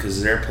from?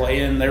 Because they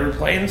were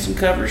playing some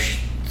covers,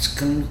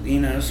 some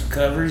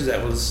covers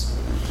that was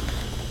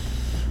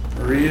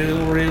real.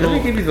 Let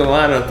me give you the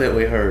lineup that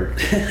we heard.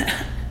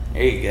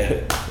 There you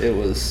go. It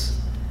was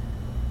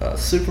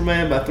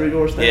Superman by Three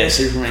Doors Down. Yeah,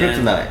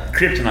 Superman.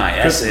 Kryptonite.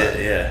 That's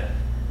it. Yeah.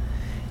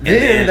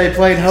 Then they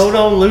played Hold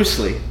On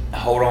Loosely.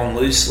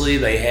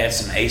 They had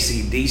some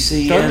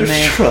AC/DC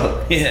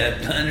Thunderstruck. in there. Yeah,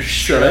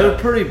 Thunderstruck. They were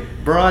pretty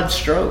broad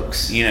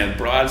strokes.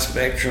 Broad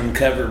spectrum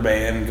cover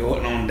band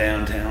going on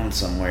downtown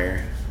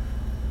somewhere.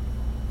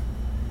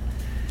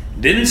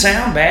 Didn't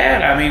sound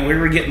bad. I mean, we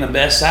were getting the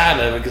best side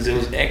of it because it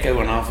was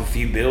echoing off a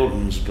few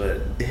buildings,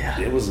 but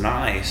it was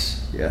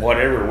nice. Yeah.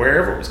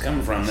 Wherever it was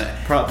coming from,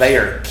 they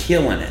are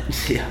killing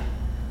it. Yeah.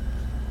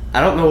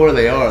 I don't know where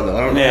they are though.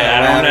 I don't know.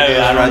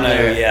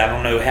 I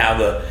don't know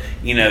how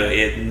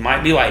it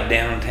might be like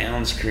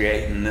downtown's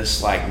creating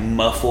this like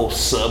muffle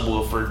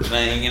subwoofer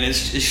thing, and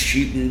it's just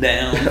shooting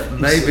down.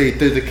 Maybe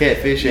through the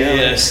Catfish Alley.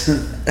 Yes.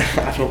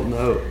 I don't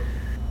know.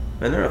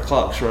 Man, there are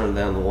clocks running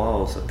down the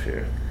walls up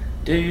here.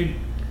 Dude,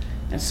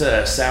 that's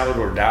a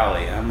Salvador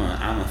Dali. I'm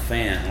a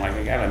fan. Like,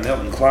 I got a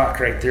Milton clock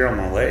right there on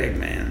my leg,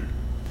 man.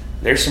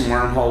 There's some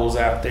wormholes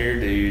out there,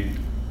 dude.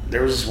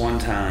 There was this one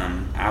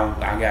time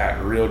I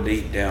got real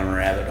deep down a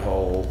rabbit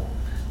hole,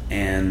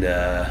 and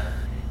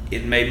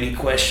it made me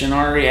question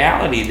our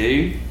reality,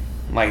 dude.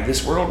 Like,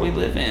 this world we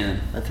live in.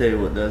 I tell you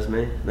what does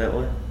me that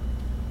way.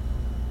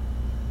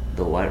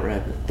 The White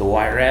Rabbit. The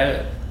White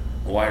Rabbit?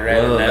 The White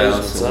Rabbit knows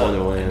what's up.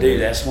 Wonderland.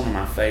 Dude, that's one of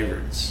my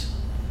favorites.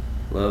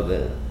 Love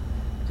that.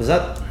 Because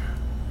that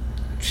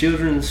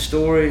children's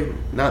story,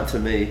 not to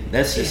me,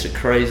 that's just a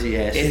crazy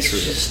ass trip. It's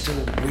just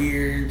a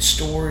weird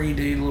story,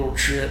 dude. Little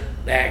trip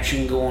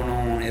action going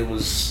on. It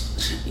was,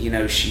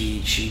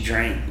 she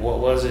drank, what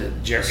was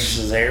it?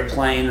 Jefferson's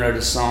Airplane, wrote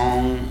a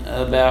song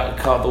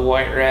called The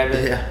White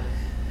Rabbit. Yeah.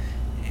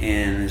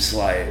 And it's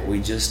like, we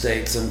just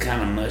ate some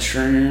kind of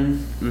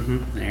mushroom.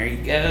 Mm-hmm. There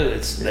you go.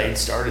 They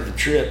started the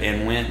trip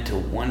and went to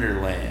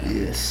Wonderland.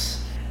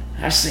 Yes.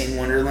 I've seen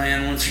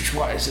Wonderland once or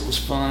twice. It was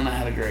fun. I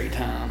had a great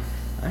time.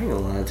 I ain't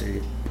gonna lie to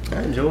you.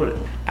 I enjoyed it.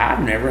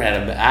 I've never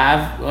had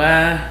I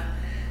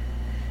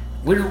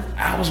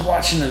was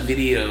watching a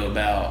video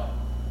about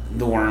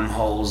the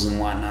wormholes and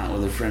whatnot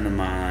with a friend of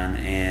mine,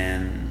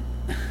 and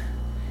it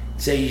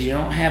says you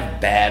don't have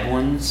bad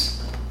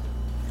ones.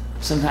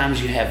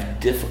 Sometimes you have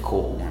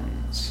difficult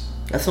ones.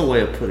 That's a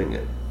way of putting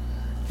it.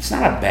 It's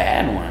not a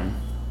bad one.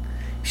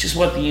 It's just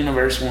what the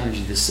universe wanted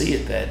you to see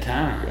at that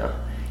time. Yeah.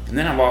 And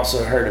then I've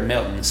also heard of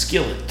melting the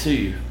skillet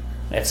too.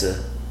 That's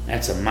a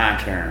my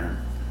term.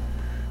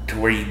 To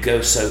where you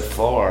go so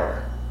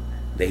far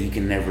that you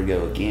can never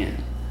go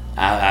again.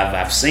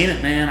 I've seen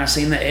it, man. I've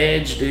seen The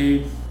Edge,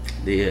 dude.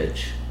 The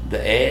Edge. The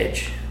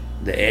Edge.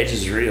 The Edge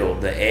is real.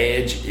 The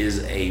Edge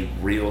is a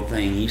real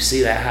thing. You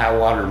see that high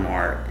water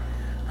mark.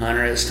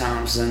 Hunter S.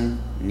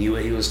 Thompson knew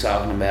what he was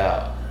talking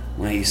about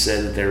when he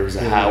said that there was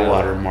a high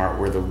water mark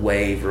where the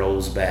wave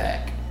rolls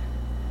back.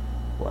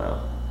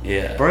 Wow.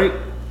 Yeah. Break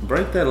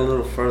that a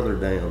little further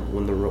down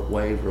when the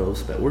wave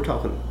rolls back. We're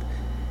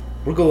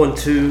going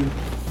to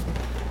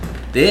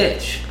The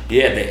edge.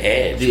 Yeah, the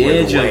edge. The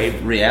where edge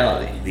of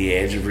reality. The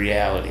edge of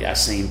reality. I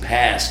seen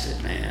past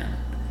it, man.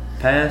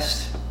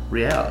 Past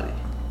reality.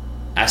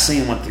 I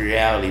seen what the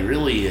reality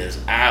really is,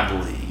 I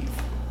believe.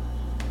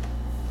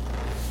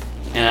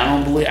 And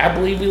I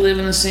believe we live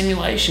in a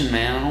simulation,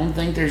 man. I don't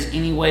think there's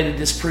any way to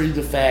disprove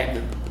the fact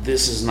that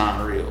this is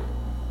not real.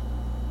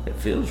 It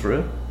feels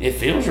real. It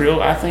feels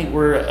real. I think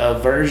we're a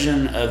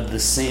version of the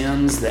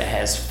Sims that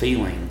has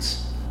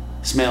feelings.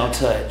 Smell,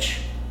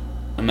 touch,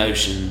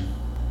 emotion.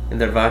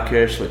 And they're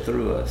vicariously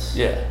through us.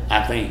 Yeah,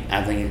 I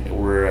think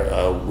we're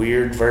a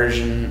weird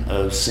version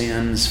of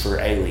Sims for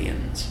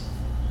aliens.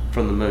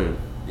 From the moon.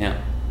 Yeah.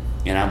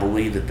 And I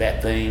believe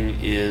that thing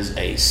is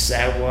a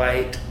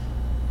satellite.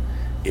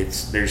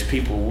 There's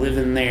people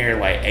living there,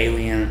 like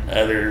alien,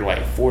 other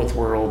like fourth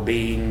world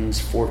beings,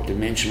 fourth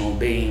dimensional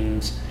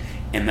beings,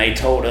 and they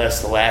told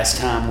us the last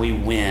time we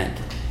went,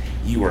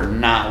 you are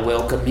not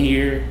welcome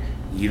here,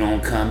 you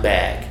don't come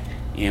back,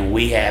 and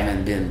we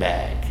haven't been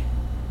back.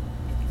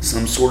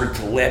 Some sort of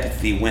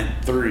telepathy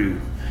went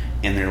through,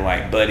 and they're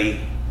like,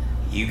 buddy,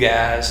 you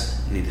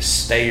guys need to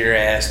stay your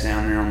ass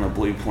down there on the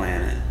blue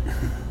planet.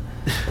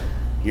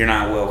 You're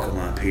not welcome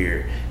up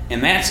here.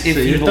 And that's if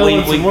so you you're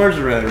believe throwing some words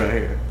around right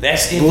here.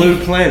 That's if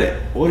blue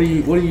planet. What do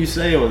you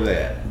say on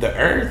that? The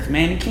Earth,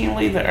 man. You can't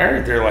leave the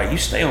Earth. They're like, you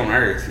stay on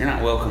Earth. You're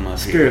not welcome up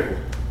Spherical.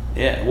 here.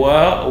 Yeah.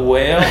 Well.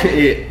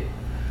 Yeah.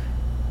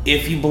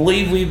 If you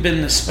believe we've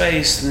been to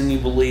space, then you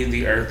believe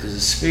the Earth is a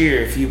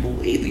sphere. If you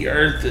believe the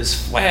Earth is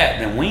flat,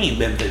 then we ain't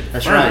been to.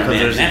 That's right.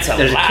 Because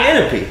there's a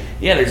canopy.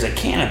 Yeah, there's a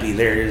canopy.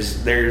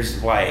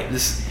 There's like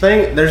this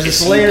thing. There's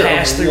this layer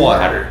of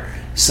water.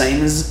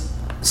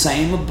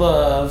 Same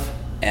above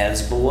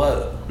as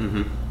below.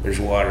 Mm-hmm. There's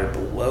water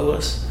below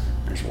us.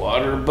 There's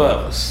water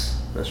above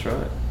us. That's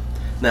right.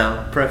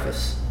 Now,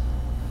 preface.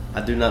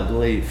 I do not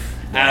believe.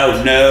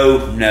 Oh,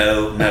 no.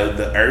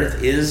 The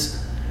Earth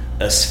is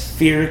a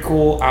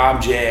spherical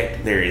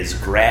object. There is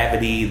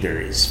gravity. There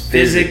is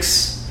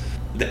physics.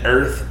 The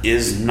Earth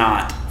is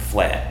not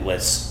flat.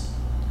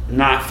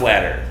 Not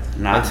flat Earth.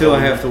 Not until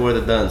I have to wear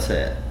the dunce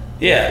hat.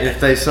 Yeah. If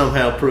they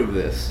somehow prove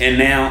this. And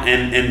now,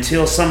 and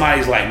until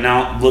somebody's like,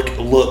 no,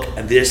 look,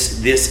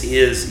 this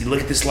is, you look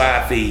at this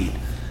live feed.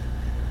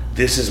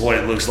 This is what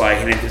it looks like.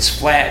 And if it's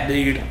flat,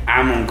 dude,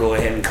 I'm going to go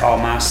ahead and call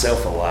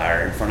myself a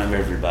liar in front of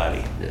everybody.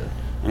 Yeah.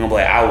 I'm going to be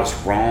like, I was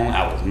wrong.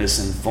 I was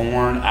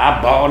misinformed.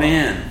 I bought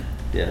in.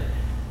 Yeah.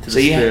 So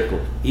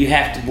you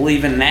have to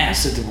believe in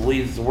NASA to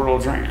believe that the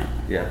world's round.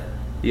 Yeah.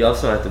 You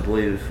also have to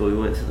believe if we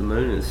went to the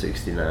moon in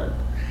 '69.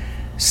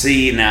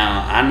 See,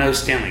 now, I know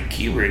Stanley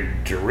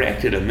Kubrick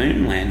directed a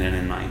moon landing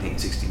in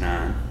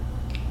 1969.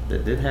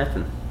 That did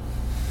happen.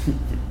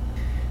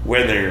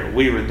 Whether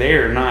we were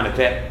there or not at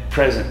that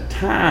present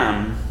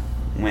time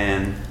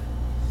when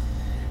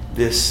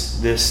this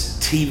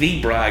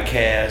TV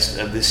broadcast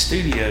of this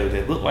studio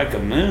that looked like a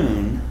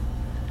moon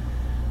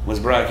was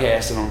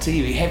broadcasted on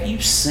TV.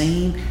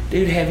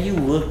 Have you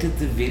looked at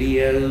the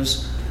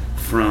videos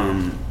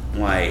from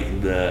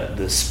like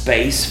the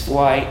space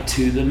flight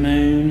to the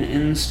moon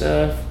and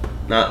stuff?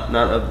 Not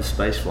of the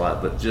space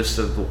flight, but just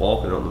of the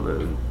walking on the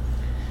moon.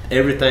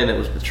 Everything that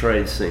was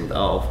portrayed seemed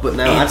off. But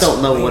now I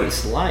don't know what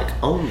it's like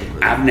on the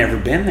moon. I've never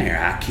been there.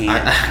 I've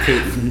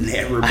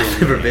never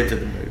been to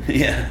the moon.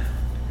 Yeah.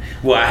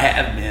 Well, I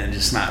have been,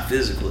 just not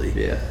physically.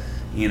 Yeah.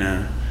 You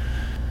know,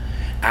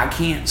 I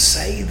can't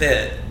say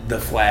that the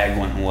flag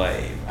wouldn't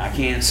wave. I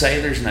can't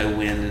say there's no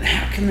wind. And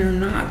how can there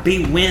not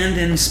be wind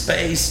in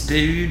space,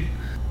 dude?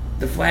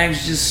 The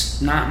flag's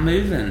just not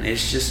moving.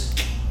 It's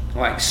just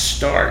like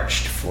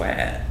starched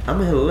flat. I'm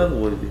at a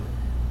level with you.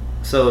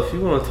 So if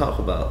you want to talk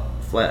about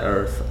flat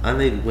Earth, I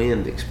need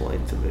wind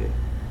explained to me.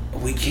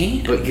 We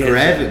can't. But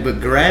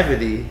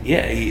gravity.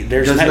 Yeah,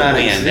 there's does no not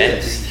wind.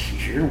 exist.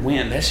 That's your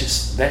wind. That's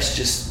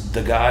just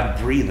the God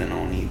breathing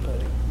on you,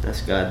 buddy.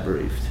 That's God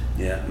breathed.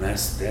 Yeah,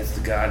 that's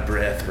the God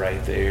breath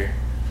right there.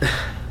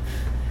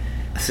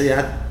 See,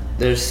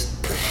 there's,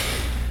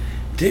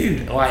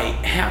 dude, like,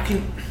 how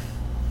can?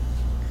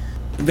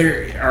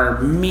 There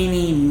are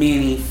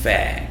many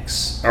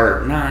facts,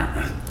 or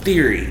not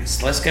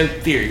theories. Let's go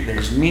theory.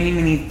 There's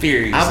many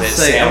theories.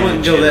 I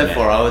wouldn't go that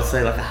far. I would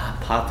say like a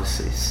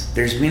hypothesis.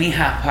 There's many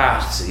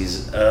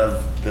hypotheses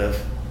of the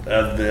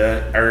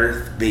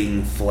Earth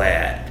being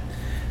flat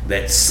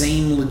that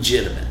seem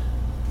legitimate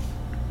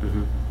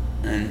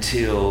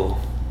until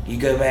you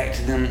go back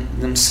to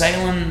them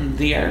sailing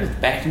the Earth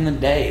back in the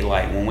day,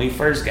 like when we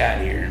first got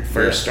here and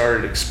first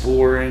started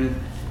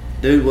exploring.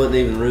 Dude wasn't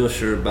even real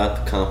sure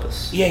about the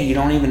compass. Yeah, you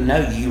don't even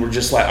know. You were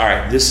just like, all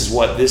right, this is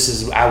what this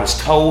is. I was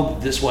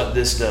told this is what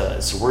this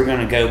does, so we're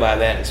going to go by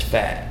that as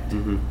fact.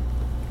 Mm-hmm.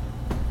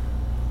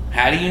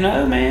 How do you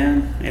know,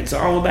 man? It's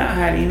all about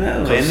how do you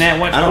know. Isn't that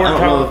what I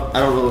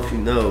don't know if you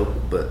know,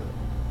 but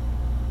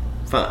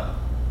fine.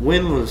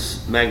 When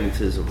was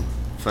magnetism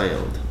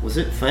found? Was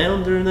it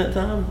found during that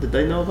time? Did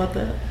they know about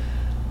that?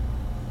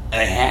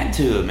 They had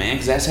to, man,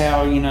 because that's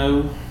how,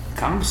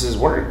 compasses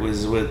work,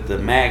 was with the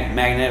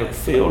magnetic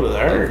field of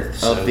the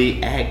Earth. Of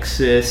the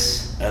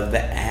axis of the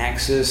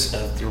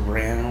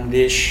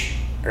roundish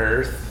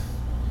Earth.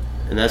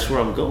 And that's where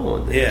I'm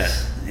going with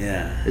this.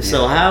 Yeah. And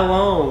so how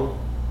long?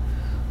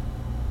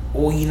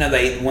 Well, you know,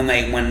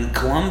 when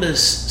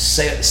Columbus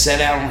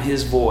set out on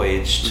his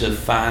voyage to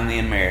find the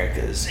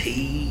Americas,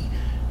 he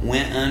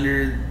went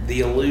under the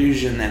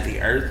illusion that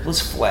the Earth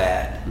was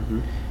flat,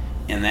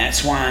 and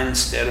that's why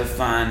instead of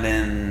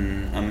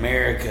finding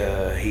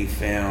America, he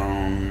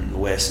found the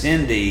West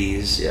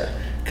Indies. Yeah.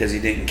 Because he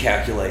didn't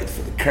calculate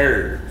for the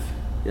curve.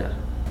 Yeah.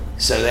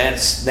 So that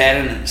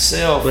in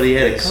itself. But he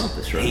had a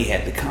compass, right? He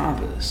had the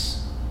compass.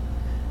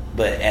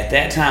 But at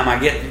that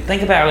time,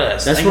 think about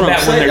us. That's think what about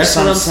I'm saying. when That's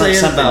what I'm saying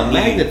something about new.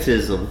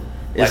 magnetism.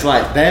 It's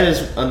like that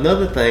is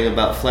another thing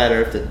about flat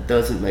Earth that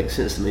doesn't make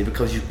sense to me,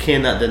 because you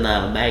cannot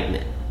deny a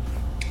magnet.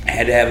 I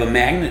had to have a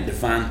magnet to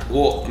find.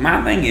 Well,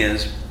 my thing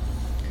is,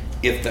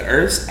 if the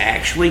Earth's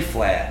actually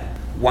flat,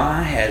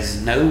 why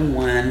has no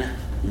one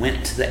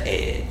went to the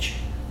edge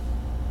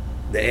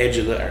of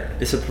the Earth?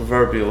 It's a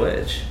proverbial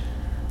edge.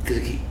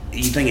 Because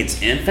you think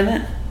it's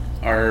infinite,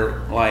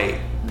 or like?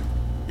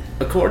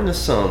 According to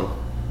some,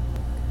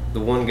 the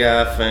one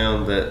guy I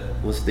found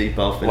that was deep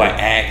off in Like it,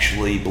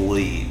 actually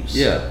believes.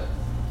 yeah,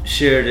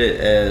 shared it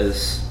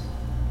as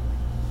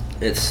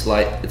it's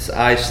like it's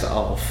iced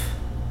off.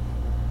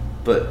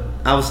 But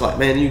I was like,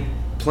 man,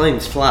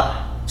 planes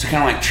fly. So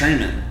kind of like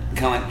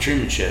the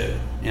Truman Show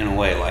in a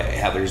way, like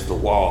how there's the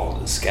wall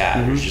of the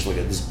sky. There's just like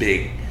this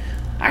big.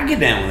 I can get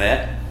down with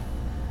that.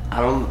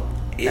 I don't.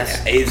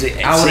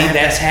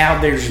 That's how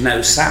there's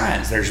no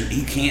science.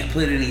 You can't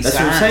put any That's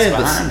what I'm science saying.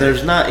 behind But it.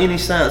 there's not any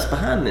science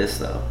behind this,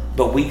 though.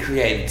 But we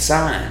created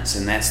science,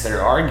 and that's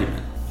their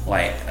argument.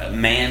 Like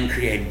man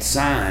created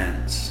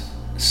science,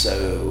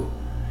 so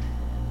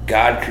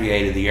God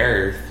created the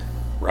earth,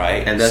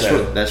 right? And that's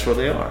where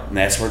they are. And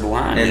that's where the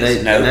line And is.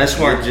 and that's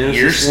why your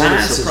Genesis 1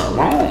 science is is so wrong.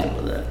 problematic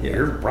with that. Yeah.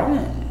 You're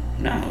wrong.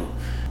 No,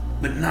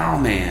 but no,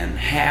 man.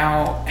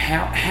 How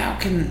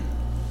can?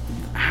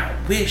 I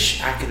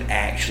wish I could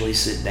actually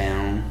sit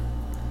down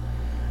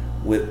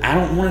with. I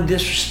don't want to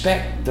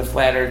disrespect the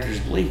flat earthers'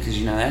 belief, because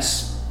you know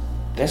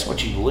that's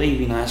what you believe.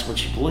 You know that's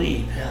what you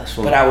believe. Yeah,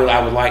 but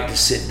I would like to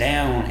sit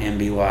down and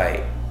be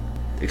like,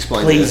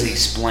 please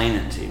explain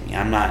it to me.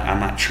 I'm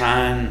not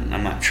trying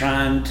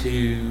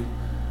to,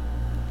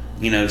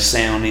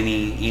 sound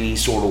any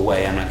sort of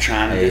way. I'm not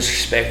trying to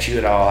disrespect you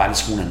at all. I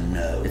just want to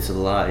know. It's a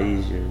lot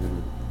easier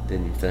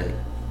than you think,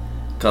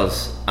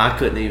 because I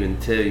couldn't even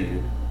tell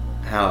you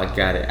how I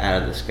got it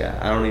out of the sky.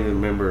 I don't even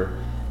remember,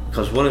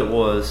 because what it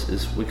was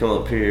is we come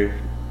up here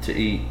to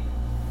eat.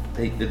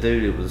 The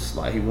dude, it was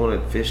like he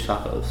wanted fish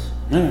tacos.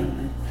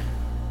 Mm-hmm.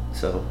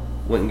 So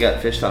went and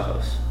got fish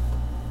tacos.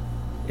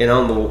 And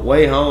on the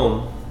way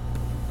home,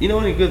 you know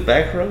any good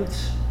back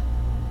roads?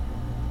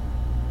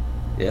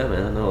 Yeah,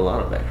 man, I know a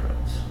lot of back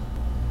roads.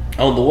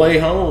 On the way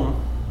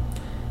home,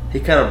 he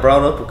kind of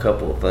brought up a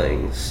couple of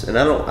things, and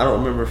I don't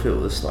remember if it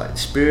was like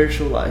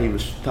spiritual, like he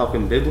was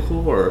talking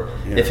biblical, or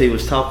if he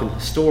was talking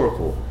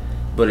historical.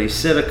 But he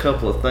said a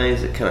couple of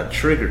things that kind of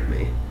triggered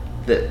me.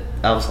 That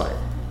I was like,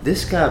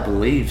 this guy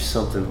believes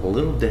something a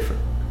little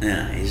different.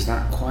 Yeah, he's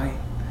not quite.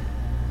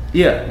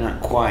 Yeah,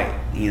 not quite.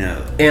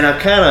 And I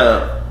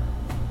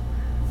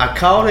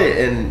caught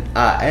it, and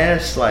I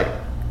asked like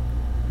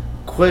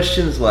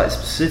questions, like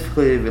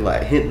specifically,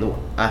 like hinting.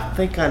 I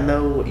think I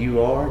know what you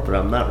are, but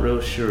I'm not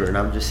real sure, and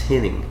I'm just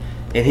hinting.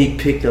 And he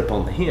picked up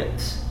on the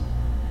hints,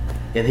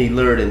 and he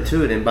lured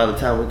into it. And by the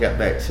time we got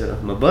back to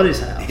my buddy's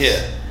house,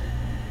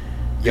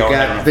 the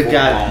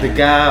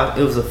guy,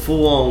 it was a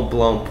full-on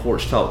blown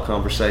porch talk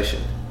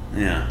conversation.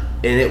 Yeah.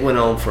 And it went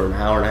on for an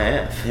hour and a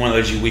half. One of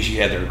those you wish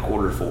you had the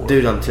recorder for.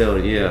 Dude, I'm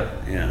telling you, yeah.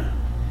 Yeah.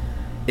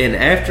 And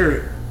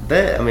after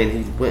that, I mean,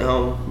 he went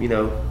home,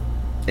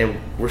 and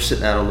we're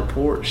sitting out on the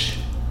porch,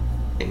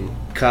 and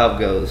Cobb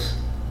goes,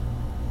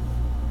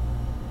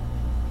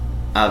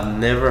 I've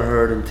never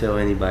heard him tell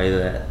anybody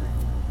that,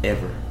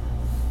 ever.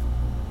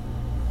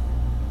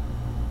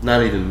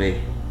 Not even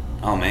me.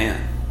 Oh,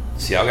 man.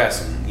 See, you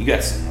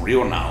got some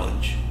real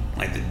knowledge,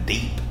 like the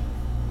deep.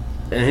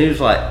 And he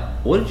was like,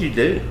 what did you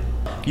do?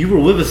 You were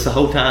with us the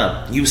whole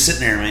time. You was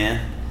sitting there,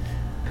 man.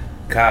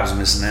 Cobb's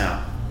missing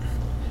out.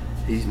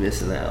 He's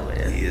missing out,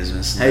 man. He is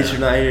missing out. Hate you're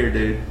not here,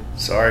 dude.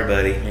 Sorry,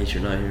 buddy. Hate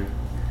you're not here.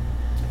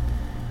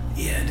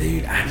 Yeah,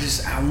 dude. I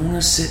want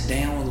to sit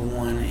down with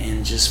one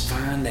and just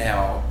find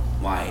out,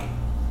 like,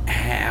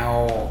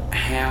 how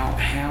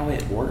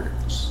it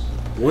works.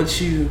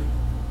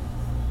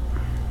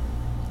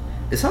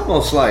 It's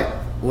almost like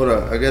what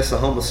I guess a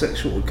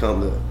homosexual would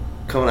coming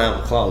out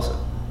of the closet.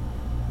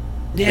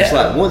 Yeah. It's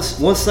like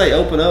once they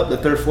open up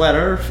that they're flat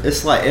Earth,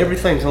 it's like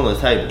everything's on the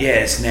table. Yeah,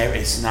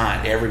 it's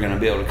not ever going to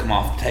be able to come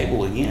off the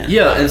table again.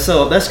 Yeah, and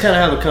so that's kind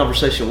of how the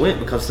conversation went,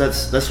 because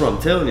that's what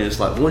I'm telling you. It's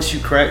like once you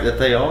crack that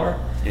they are.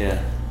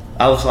 Yeah.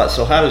 I was like,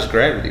 so how does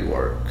gravity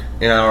work?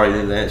 And I already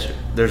knew the answer.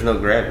 There's no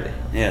gravity.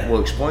 Yeah.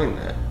 We'll explain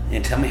that.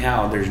 And tell me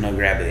how there's no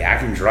gravity. I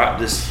can drop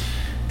this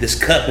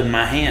cup in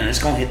my hand and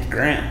it's going to hit the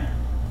ground.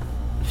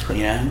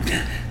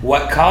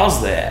 What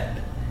caused that?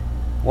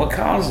 What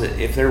caused it?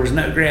 If there was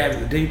no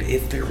gravity, dude,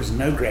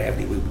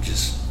 we would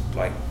just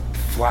like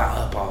fly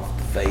up off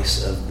the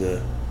face of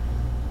the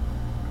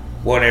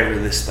whatever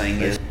this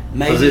thing is.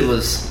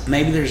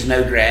 Maybe there's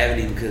no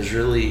gravity because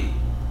really,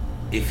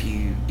 if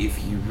you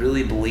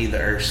really believe the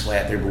Earth's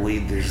flat,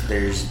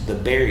 there's the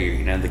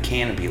barrier, the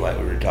canopy, like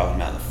we were talking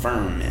about, the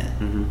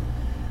firmament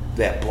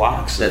that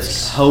blocks that's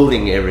us,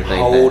 holding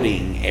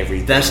everything.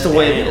 Everything. That's the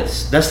way it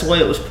is. That's the way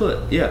it was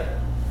put. Yeah.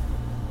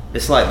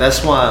 It's like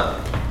that's why,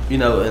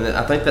 and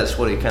I think that's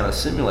what he kind of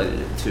simulated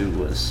it to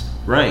was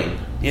rain.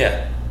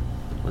 Yeah.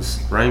 Was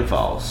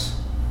rainfalls.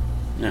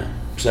 Yeah.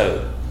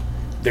 So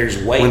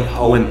there's weight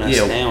holding us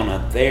down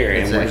up there,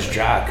 and we're just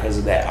dry because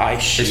of that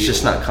ice shield. It's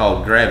just not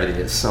called gravity;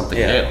 it's something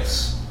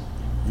else.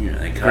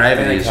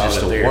 Gravity is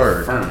just a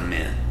word.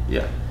 Firmament.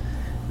 Yeah.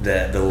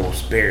 The little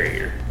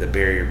barrier, the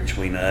barrier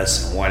between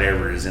us and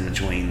whatever is in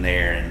between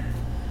there and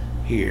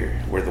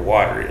here, where the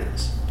water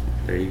is.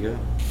 There you go.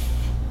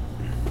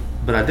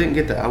 But I didn't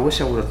get that. I wish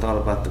I would have thought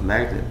about the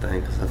magnet thing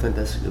because I think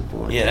that's a good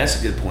point. Yeah, that's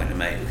a good point to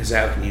make because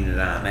how can you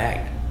deny a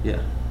magnet?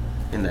 Yeah,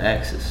 in the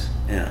axis.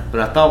 Yeah. But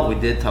I thought we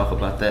did talk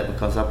about that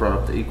because I brought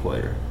up the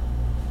equator.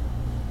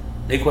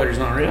 The equator's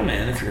not real,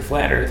 man. If you're a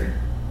flat earther,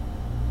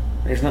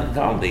 there's nothing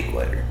called the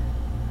equator.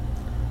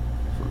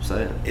 That's what I'm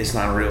saying. It's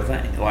not a real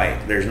thing.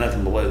 Like, there's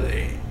nothing below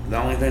the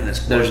only thing that's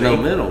below there's no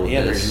middle.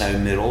 Yeah, there's no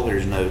middle.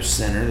 There's no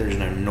center. There's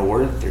no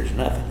north. There's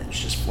nothing. It's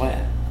just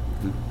flat.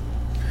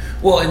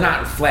 Well, it's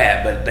not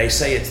flat, but they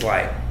say it's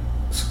like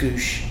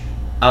scoosh.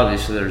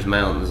 Obviously, there's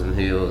mountains and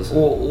hills.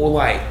 Well,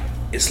 like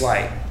it's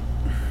like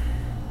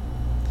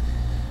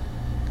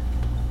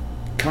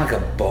kind of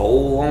like a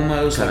bowl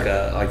almost, like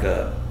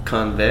a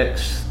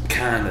convex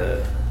kind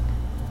of.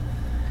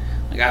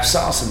 Like I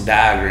saw some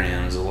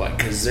diagrams of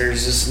because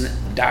there's this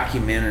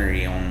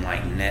documentary on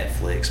like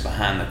Netflix,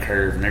 Behind the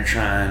Curve, and they're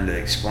trying to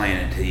explain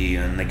it to you,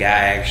 and the guy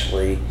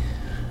actually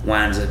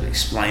winds up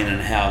explaining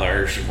how the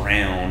Earth's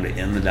round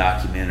in the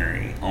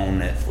documentary on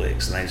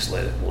Netflix, and they just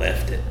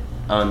left it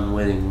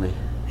unwittingly.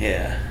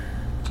 Yeah,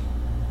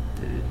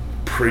 dude,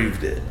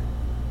 proved it.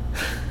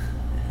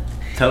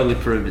 Totally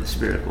proved it's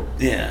spherical.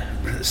 Yeah,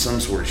 some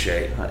sort of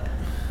shape. Right.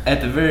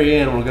 At the very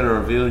end, we're going to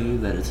reveal to you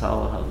that it's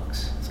all a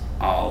hoax.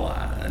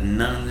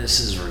 None of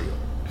this is real.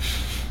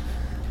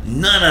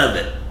 None of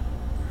it.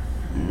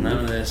 None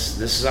of this.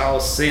 This is all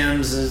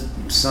Sims is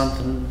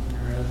something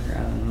or other.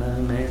 I don't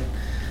know, man.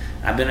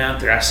 I've been out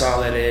there. I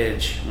saw that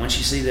edge. Once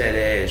you see that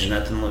edge,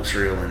 nothing looks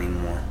real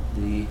anymore.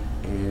 The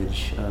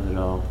edge of it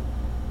all.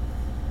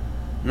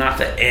 Not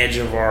the edge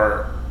of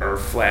our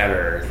flat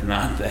Earth.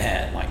 Not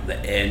that. Like the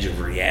edge of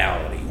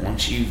reality.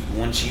 Once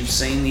you've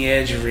seen the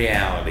edge of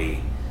reality,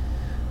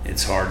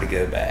 it's hard to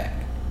go back.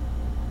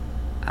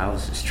 I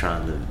was just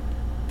trying to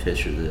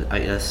picture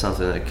that's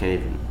something that I can't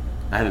even.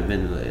 I haven't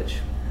been to the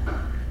edge.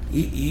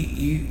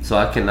 So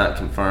I cannot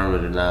confirm or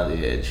deny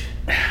the edge.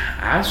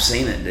 I've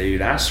seen it,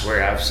 dude. I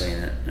swear I've seen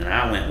it. And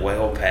I went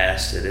well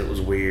past it. It was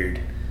weird.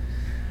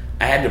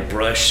 I had to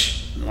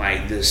brush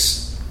like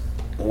this,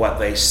 what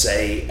they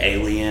say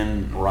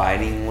alien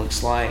writing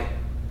looks like.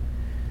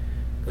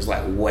 It was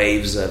like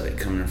waves of it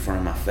coming in front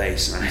of my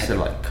face. And I had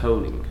like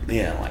coding.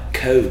 Yeah, like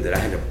code that I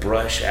had to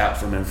brush out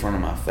from in front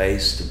of my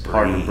face to breathe.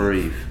 Hard to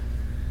breathe.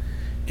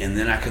 And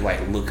then I could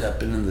like look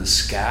up into the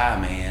sky,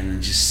 man,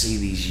 and just see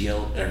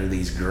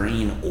these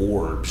green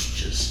orbs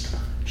just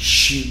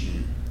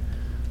shooting,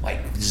 like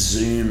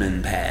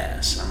zooming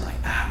past. I'm like,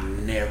 I've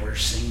never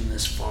seen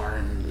this far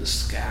into the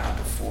sky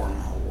before in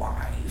my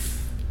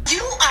life.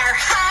 You are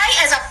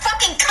high as a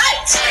fucking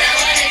kite.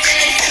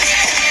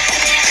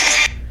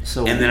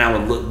 And then I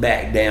would look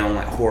back down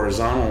like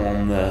horizontal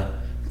on the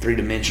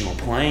 3-dimensional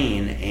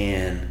plane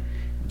and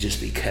just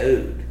be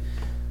code.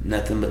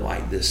 Nothing but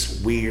like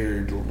this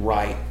weird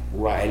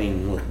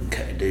writing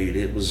looking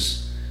dude.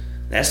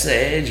 That's the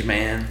edge,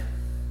 man.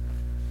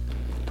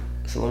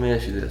 So let me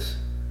ask you this,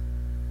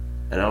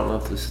 and I don't know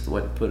if this is the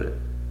way to put it.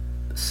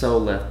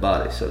 Soul left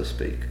body, so to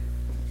speak.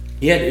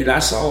 Yeah, dude, I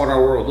saw what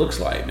our world looks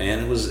like, man.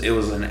 It was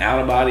an out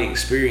of body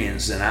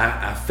experience, and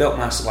I felt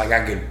myself like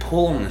I could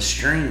pull on the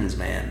strings,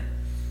 man,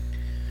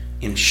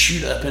 and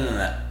shoot up into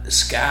the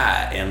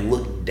sky and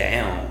look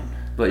down.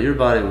 But your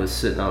body was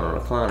sitting on a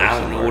recliner. I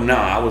don't know. No,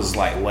 I was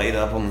like laid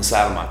up on the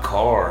side of my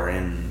car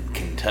in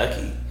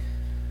Kentucky.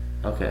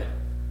 Okay.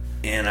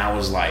 And I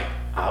was.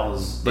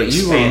 But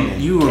you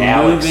were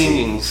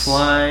moving and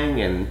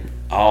flying and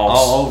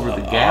all over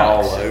the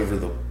galaxy. All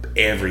over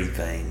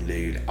everything,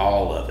 dude.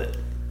 All of it.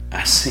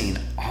 I seen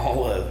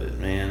all of it,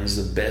 man. It was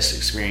the best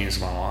experience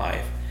of my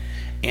life.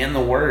 And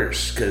the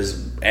worst,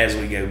 because as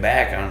we go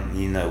back,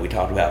 we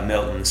talked about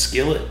melting the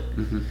skillet.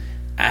 Mm-hmm.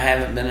 I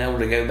haven't been able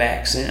to go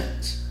back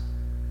since.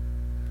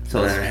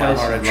 So it's a place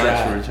you'd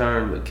like to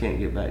return but can't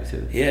get back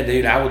to. Yeah,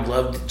 dude, I would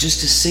love just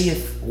to see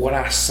if what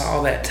I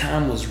saw that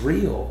time was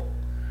real.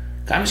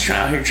 I'm just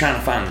out here trying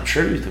to find the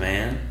truth,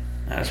 man.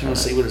 I just want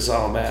to see what it's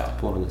all about. That's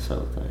the point of this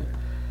whole thing.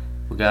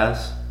 Well,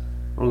 guys,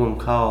 we're going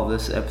to call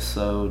this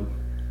episode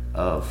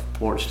of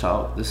Porch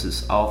Talk. This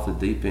is Off the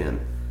Deep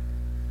End.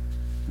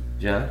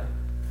 John?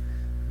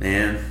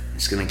 Man,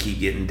 it's going to keep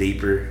getting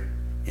deeper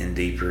and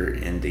deeper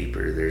and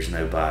deeper. There's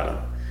no bottom.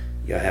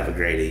 Y'all have a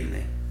great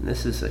evening. And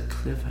this is a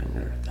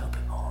cliffhanger. There'll be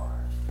more.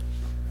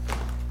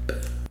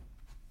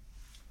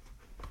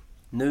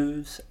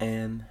 News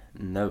and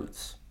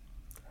notes.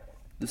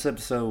 This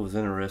episode was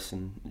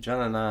interesting.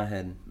 John and I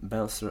had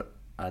bounced the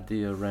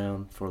idea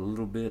around for a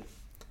little bit.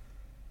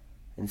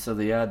 And so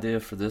the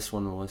idea for this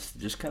one was to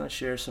just kind of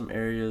share some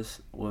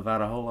areas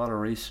without a whole lot of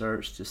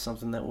research, just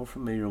something that we're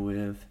familiar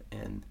with,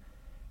 and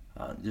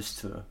just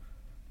to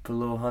put a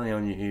little honey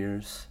on your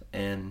ears,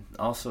 and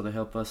also to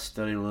help us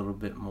study a little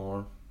bit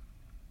more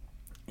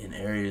in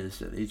areas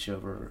that each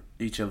of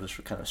us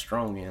are kind of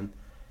strong in,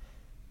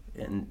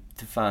 and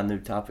to find new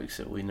topics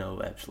that we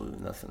know absolutely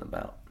nothing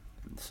about.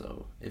 And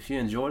so if you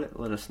enjoyed it,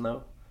 let us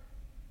know.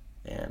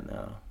 And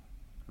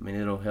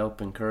it'll help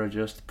encourage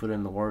us to put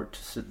in the work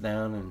to sit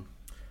down and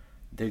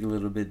dig a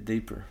little bit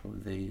deeper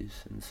with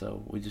these. And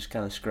so we just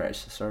kind of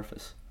scratch the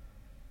surface.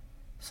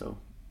 So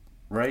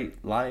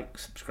rate, like,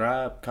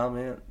 subscribe,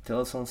 comment, tell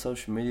us on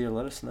social media,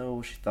 let us know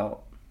what you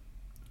thought.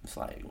 It's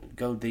like,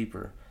 go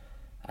deeper.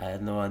 I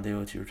had no idea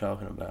what you were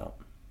talking about.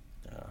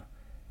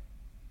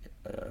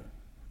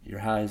 You're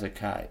high as a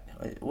kite.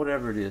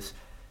 Whatever it is.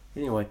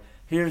 Anyway,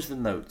 here's the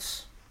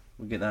notes.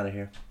 We're getting out of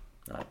here.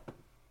 All right.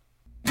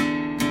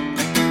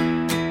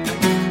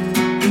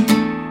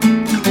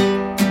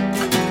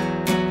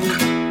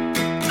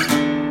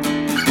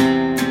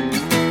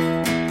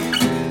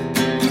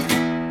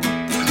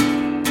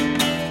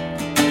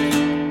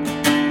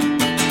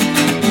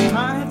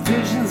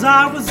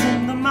 I was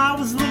in them, I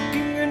was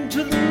looking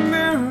into the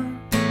mirror,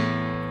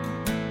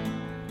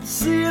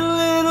 see a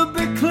little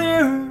bit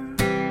clearer,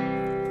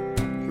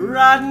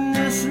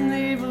 rottenness and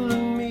evil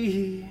in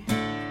me,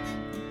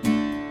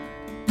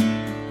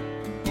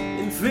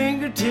 in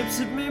fingertips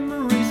of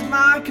memories,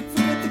 I could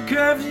forget the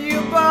curves of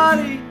your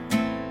body,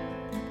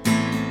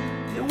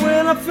 and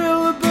when I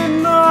feel a bit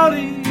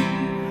naughty,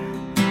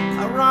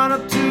 I run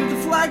up to the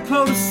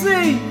flagpole to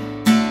see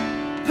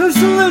who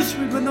salutes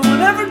me, but no one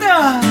ever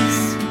does.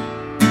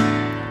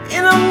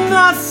 And I'm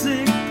not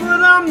sick,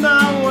 but I'm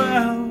not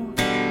well.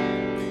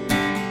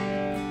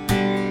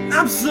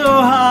 I'm so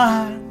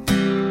hot,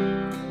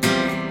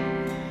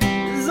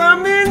 'cause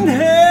I'm in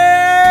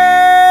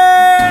hell.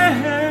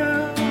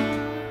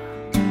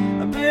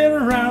 I've been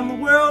around the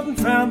world and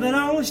found that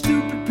only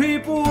stupid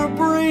people are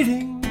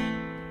breeding,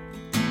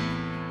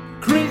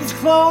 cretins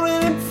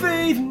cloning and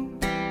feeding,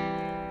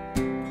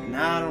 and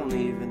I don't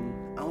even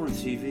own a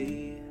TV.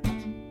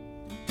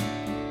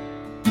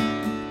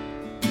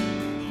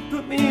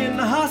 Put me in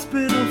the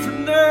hospital for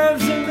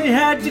nerves and they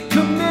had to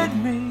commit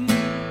me.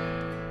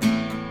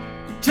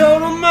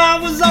 Told them I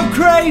was all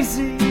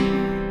crazy.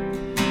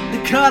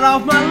 They cut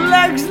off my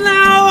legs,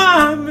 now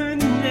I'm an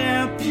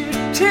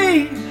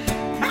amputee.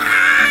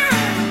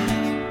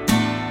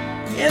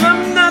 And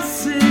I'm not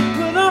sick,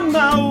 but I'm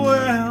not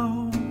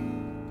well.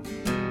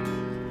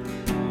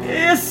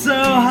 It's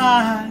so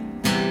hot,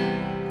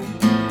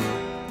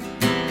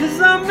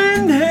 'cause I'm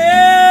in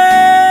hell.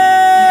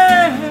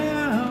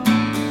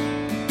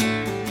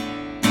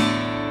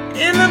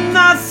 And I'm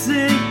not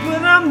sick,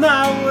 but I'm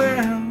not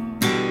well.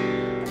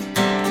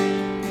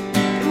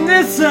 And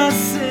it's a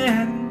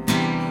sin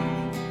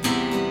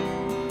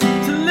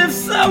to live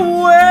so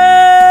well.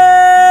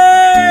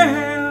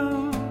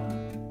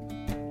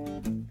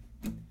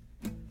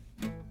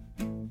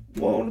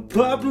 Wanna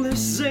publish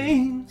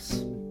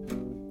scenes,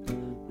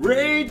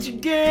 rage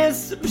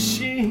against the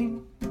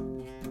machine.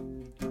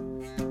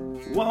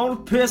 Wanna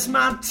piss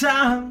my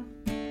time,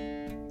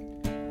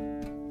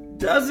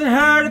 doesn't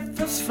hurt, it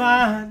feels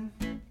fine.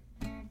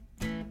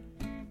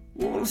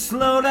 Wanna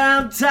slow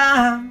down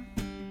time,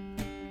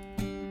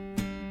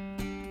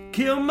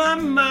 kill my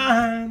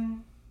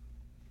mind,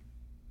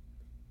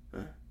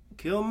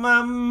 kill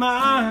my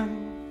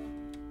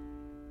mind,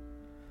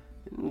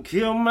 and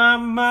kill my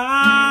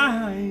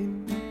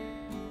mind.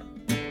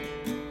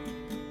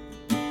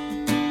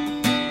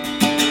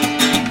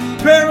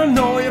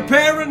 Paranoia,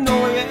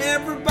 paranoia,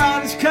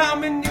 everybody's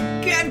coming to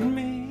get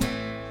me.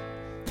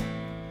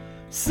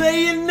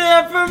 Say you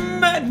never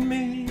met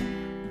me.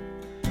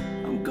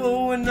 I'm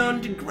going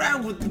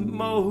underground with the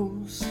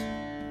moles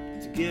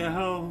to get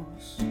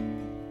hoes.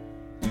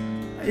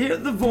 I hear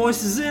the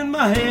voices in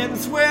my head and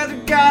swear to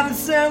God it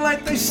sound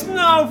like they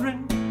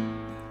snoring.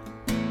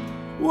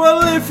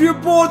 Well, if you're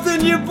bored,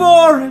 then you're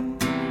boring.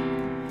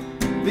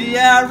 The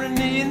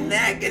irony and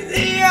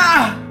agony,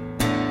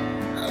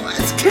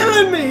 it's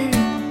killing me.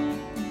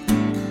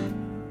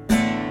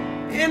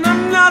 And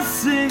I'm not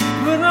sick,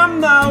 but I'm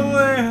not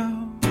well.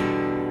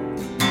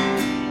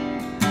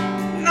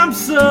 And I'm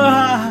so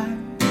high,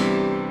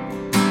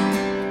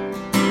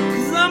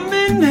 'cause I'm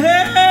in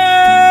hell.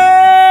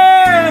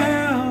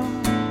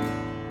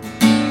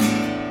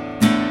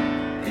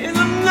 And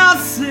I'm not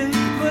sick,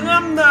 but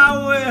I'm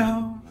not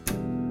well.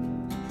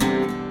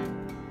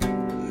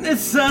 And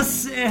it's a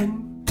sin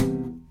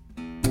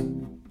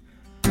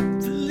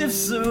to live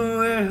so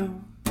well.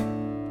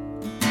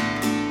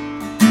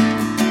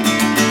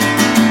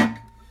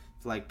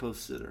 Flag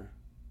post sitter,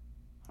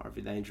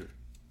 Harvey Danger.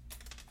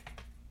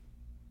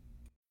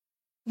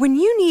 When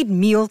you need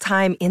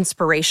mealtime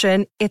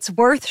inspiration, it's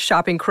worth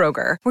shopping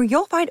Kroger, where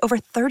you'll find over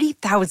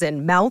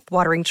 30,000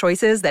 mouth-watering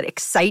choices that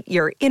excite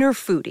your inner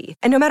foodie.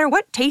 And no matter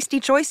what tasty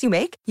choice you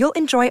make, you'll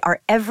enjoy our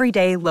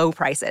everyday low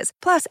prices,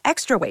 plus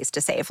extra ways to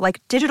save,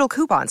 like digital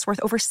coupons worth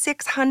over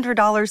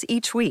 $600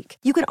 each week.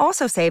 You can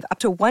also save up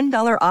to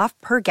 $1 off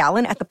per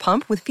gallon at the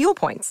pump with fuel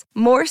points.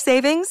 More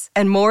savings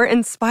and more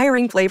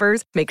inspiring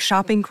flavors make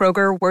shopping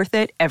Kroger worth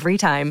it every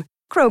time.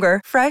 Kroger,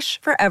 fresh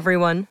for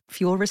everyone.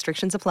 Fuel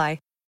restrictions apply.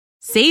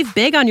 Save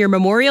big on your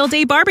Memorial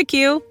Day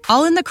barbecue,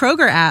 all in the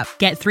Kroger app.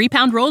 Get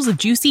 3-pound rolls of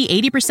juicy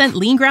 80%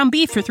 lean ground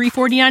beef for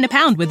 $3.49 a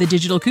pound with a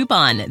digital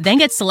coupon. Then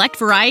get select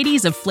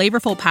varieties of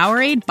flavorful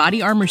Powerade,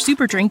 Body Armor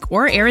Super Drink,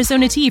 or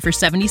Arizona tea for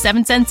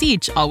 77 cents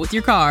each, all with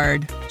your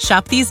card.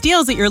 Shop these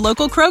deals at your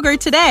local Kroger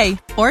today,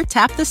 or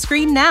tap the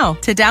screen now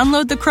to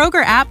download the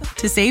Kroger app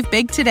to save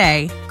big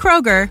today.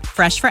 Kroger,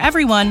 fresh for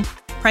everyone.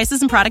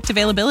 Prices and product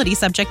availability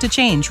subject to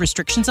change.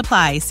 Restrictions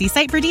apply. See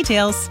site for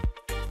details.